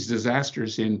get these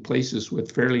disasters in places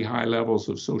with fairly high levels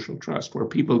of social trust where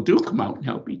people do come out and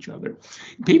help each other.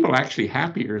 People are actually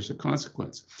happier as a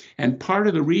consequence. And part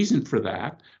of the reason for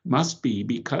that must be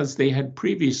because they had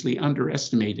previously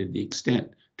underestimated the extent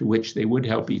to which they would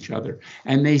help each other.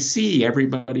 And they see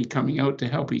everybody coming out to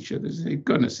help each other. They say,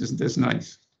 goodness, isn't this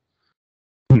nice?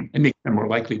 and make them more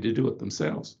likely to do it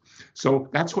themselves. So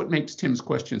that's what makes Tim's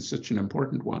question such an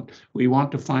important one. We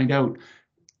want to find out,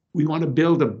 we want to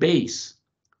build a base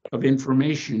of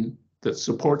information that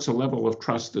supports a level of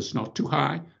trust that's not too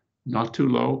high, not too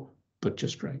low, but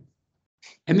just right.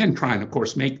 And then try and, of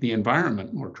course, make the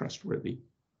environment more trustworthy.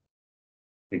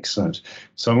 Excellent.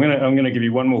 So I'm going to give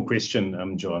you one more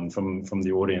question, John, from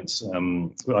the audience.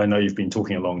 I know you've been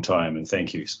talking a long time, and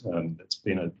thank you. It's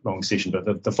been a long session,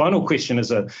 but the final question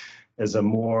is a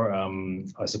more,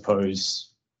 I suppose,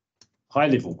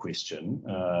 high-level question,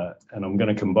 and I'm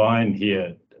going to combine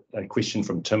here a question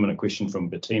from Tim and a question from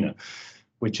Bettina,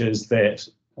 which is that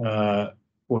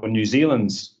New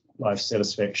Zealand's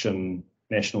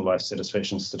national life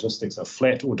satisfaction statistics are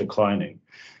flat or declining,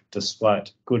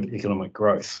 despite good economic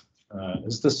growth.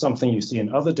 Is this something you see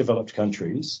in other developed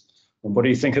countries? And what do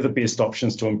you think are the best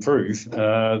options to improve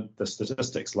the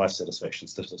statistics, life satisfaction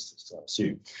statistics, I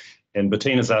assume? And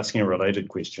Bettina's asking a related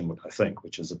question, I think,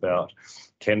 which is about,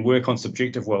 can work on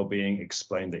subjective well-being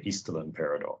explain the Easterlin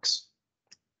paradox?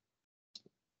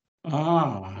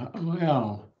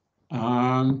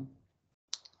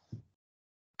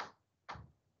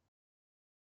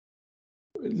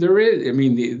 There is, I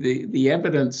mean, the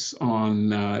evidence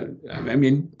on, I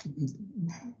mean,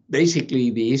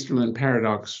 basically the Easterlin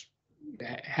paradox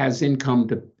has income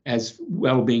as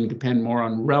well-being depend more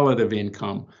on relative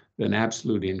income than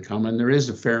absolute income, and there is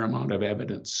a fair amount of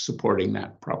evidence supporting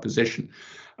that proposition,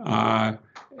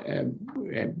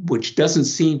 which doesn't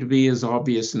seem to be as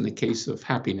obvious in the case of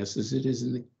happiness as it is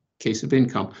in the case of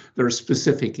income. There are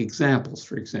specific examples,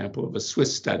 for example, of a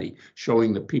Swiss study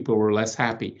showing that people were less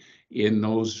happy in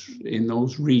those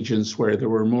regions where there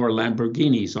were more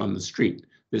Lamborghinis on the street.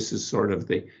 This is sort of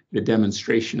the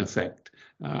demonstration effect.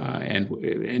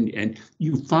 And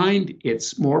you find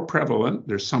it's more prevalent.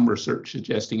 There's some research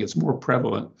suggesting it's more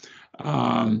prevalent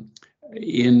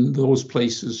in those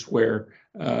places where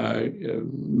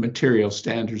material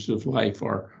standards of life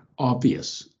are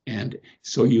obvious. And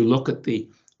so you look at the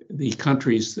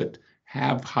countries that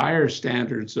have higher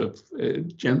standards of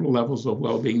general levels of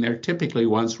well-being. They're typically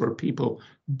ones where people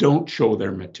don't show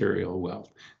their material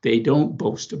wealth. They don't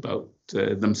boast about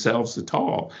themselves at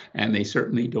all, and they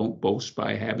certainly don't boast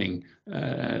by having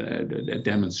a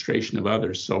demonstration of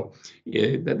others. So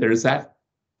there's that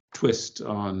twist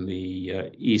on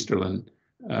the Easterlin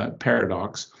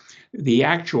paradox. The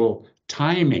actual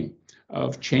timing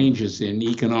of changes in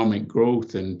economic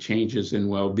growth and changes in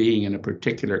well-being in a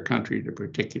particular country to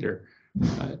particular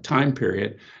time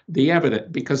period, the evidence,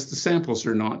 because the samples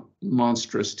are not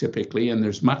monstrous typically, and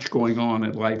there's much going on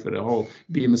in life at a whole,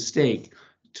 be a mistake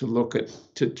to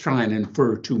try and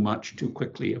infer too much too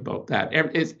quickly about that.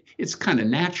 It's kind of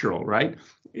natural, right?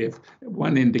 If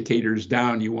one indicator is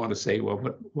down, you want to say, well,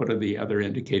 what are the other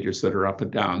indicators that are up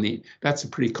and down? That's a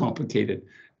pretty complicated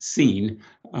scene,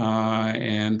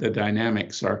 and the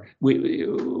dynamics are. We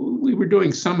were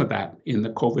doing some of that in the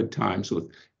COVID times with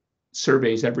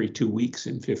surveys every 2 weeks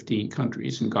in 15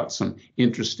 countries and got some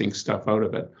interesting stuff out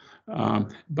of it.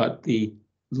 But the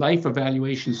life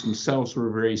evaluations themselves were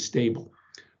very stable.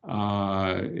 And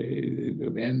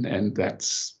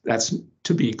that's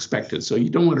to be expected. So you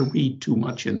don't want to read too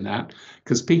much in that,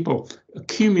 because people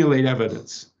accumulate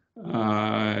evidence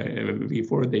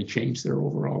before they change their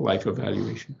overall life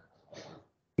evaluation.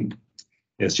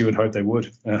 Yes, you would hope they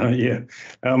would. Yeah.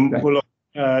 Right. Well, look,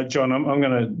 John, I'm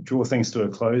going to draw things to a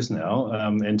close now.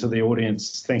 And to the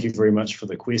audience, thank you very much for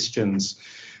the questions.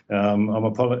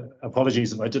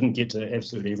 Apologies if I didn't get to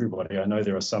absolutely everybody. I know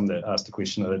there are some that asked a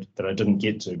question that I didn't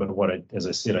get to, but as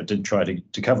I said, I did try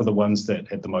to cover the ones that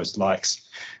had the most likes,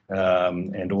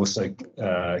 and also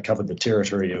covered the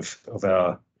territory of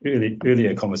our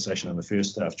earlier conversation in the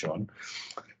first half, John.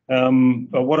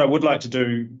 But what I would like to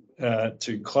do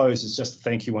to close is just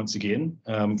thank you once again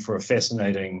for a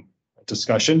fascinating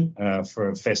discussion, for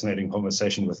a fascinating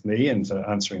conversation with me, and for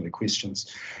answering the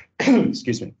questions.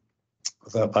 Excuse me.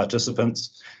 Of our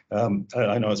participants.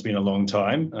 I know it's been a long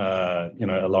time, a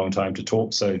long time to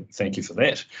talk, so thank you for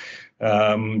that.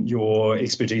 Your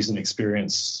expertise and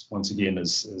experience, once again,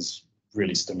 is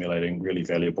really stimulating, really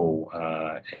valuable,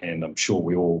 and I'm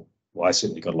sure I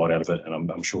certainly got a lot out of it,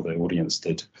 and I'm sure the audience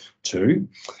did too.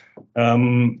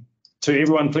 To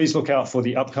everyone, please look out for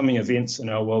the upcoming events in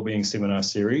our Wellbeing Seminar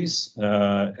Series.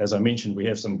 As I mentioned, we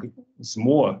have some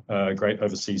more great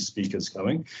overseas speakers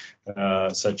coming,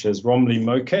 such as Romley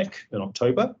Mokak in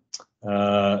October.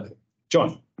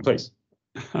 John, please.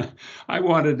 I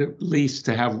wanted at least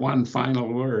to have one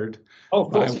final word. Oh,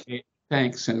 of course.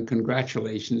 Thanks and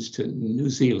congratulations to New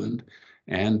Zealand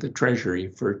and the Treasury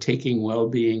for taking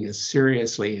well-being as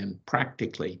seriously and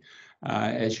practically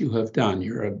as you have done.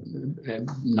 You're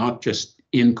not just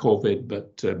in COVID,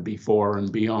 but before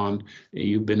and beyond.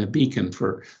 You've been a beacon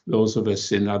for those of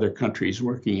us in other countries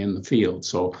working in the field.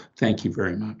 So thank you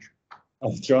very much.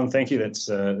 Oh, John, thank you. That's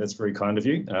very kind of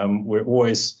you. We're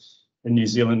always in New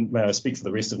Zealand. May I speak for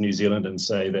the rest of New Zealand and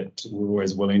say that we're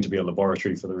always willing to be a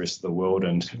laboratory for the rest of the world,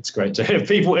 and it's great to have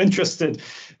people interested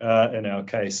in our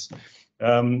case.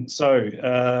 Let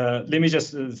me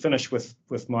just finish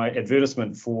with my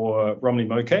advertisement for Romney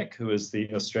Mokak, who is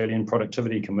the Australian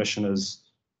Productivity Commission's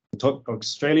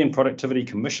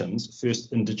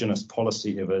first Indigenous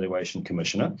Policy Evaluation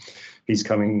Commissioner. He's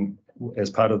coming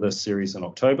as part of this series in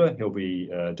October. He'll be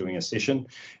doing a session.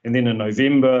 And then in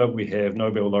November, we have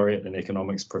Nobel laureate in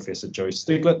economics, Professor Joe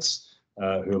Stiglitz,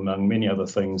 who among many other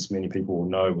things many people will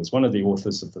know was one of the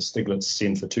authors of the Stiglitz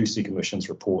Centre for Two-C Commission's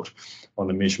report on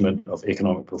the measurement of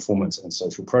economic performance and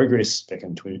social progress back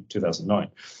in 2009,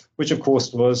 which of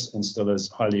course was and still is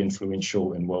highly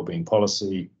influential in wellbeing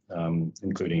policy,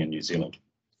 including in New Zealand.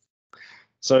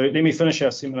 So let me finish our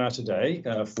seminar today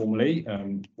formally.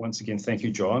 Once again, thank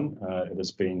you, John. It has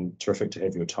been terrific to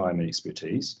have your time and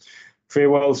expertise.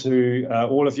 Farewell to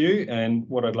all of you, and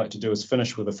what I'd like to do is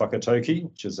finish with a whakatauki,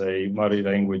 which is a Māori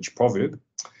language proverb.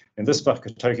 And this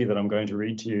whakatauki that I'm going to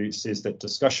read to you says that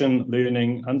discussion,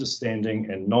 learning, understanding,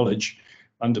 and knowledge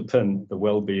underpin the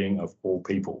well-being of all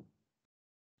people.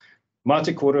 Mā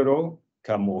te kōrero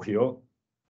ka mōhio,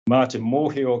 mā te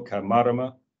mōhio ka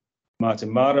marama, mā te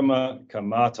marama ka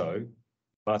mātou,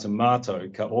 mā te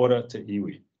mātou ka ora te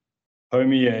iwi.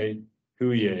 Haumi e,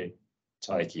 hui e,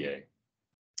 taiki e.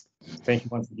 Thank you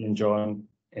once again, John,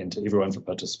 and to everyone for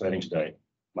participating today.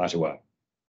 Mā te wā.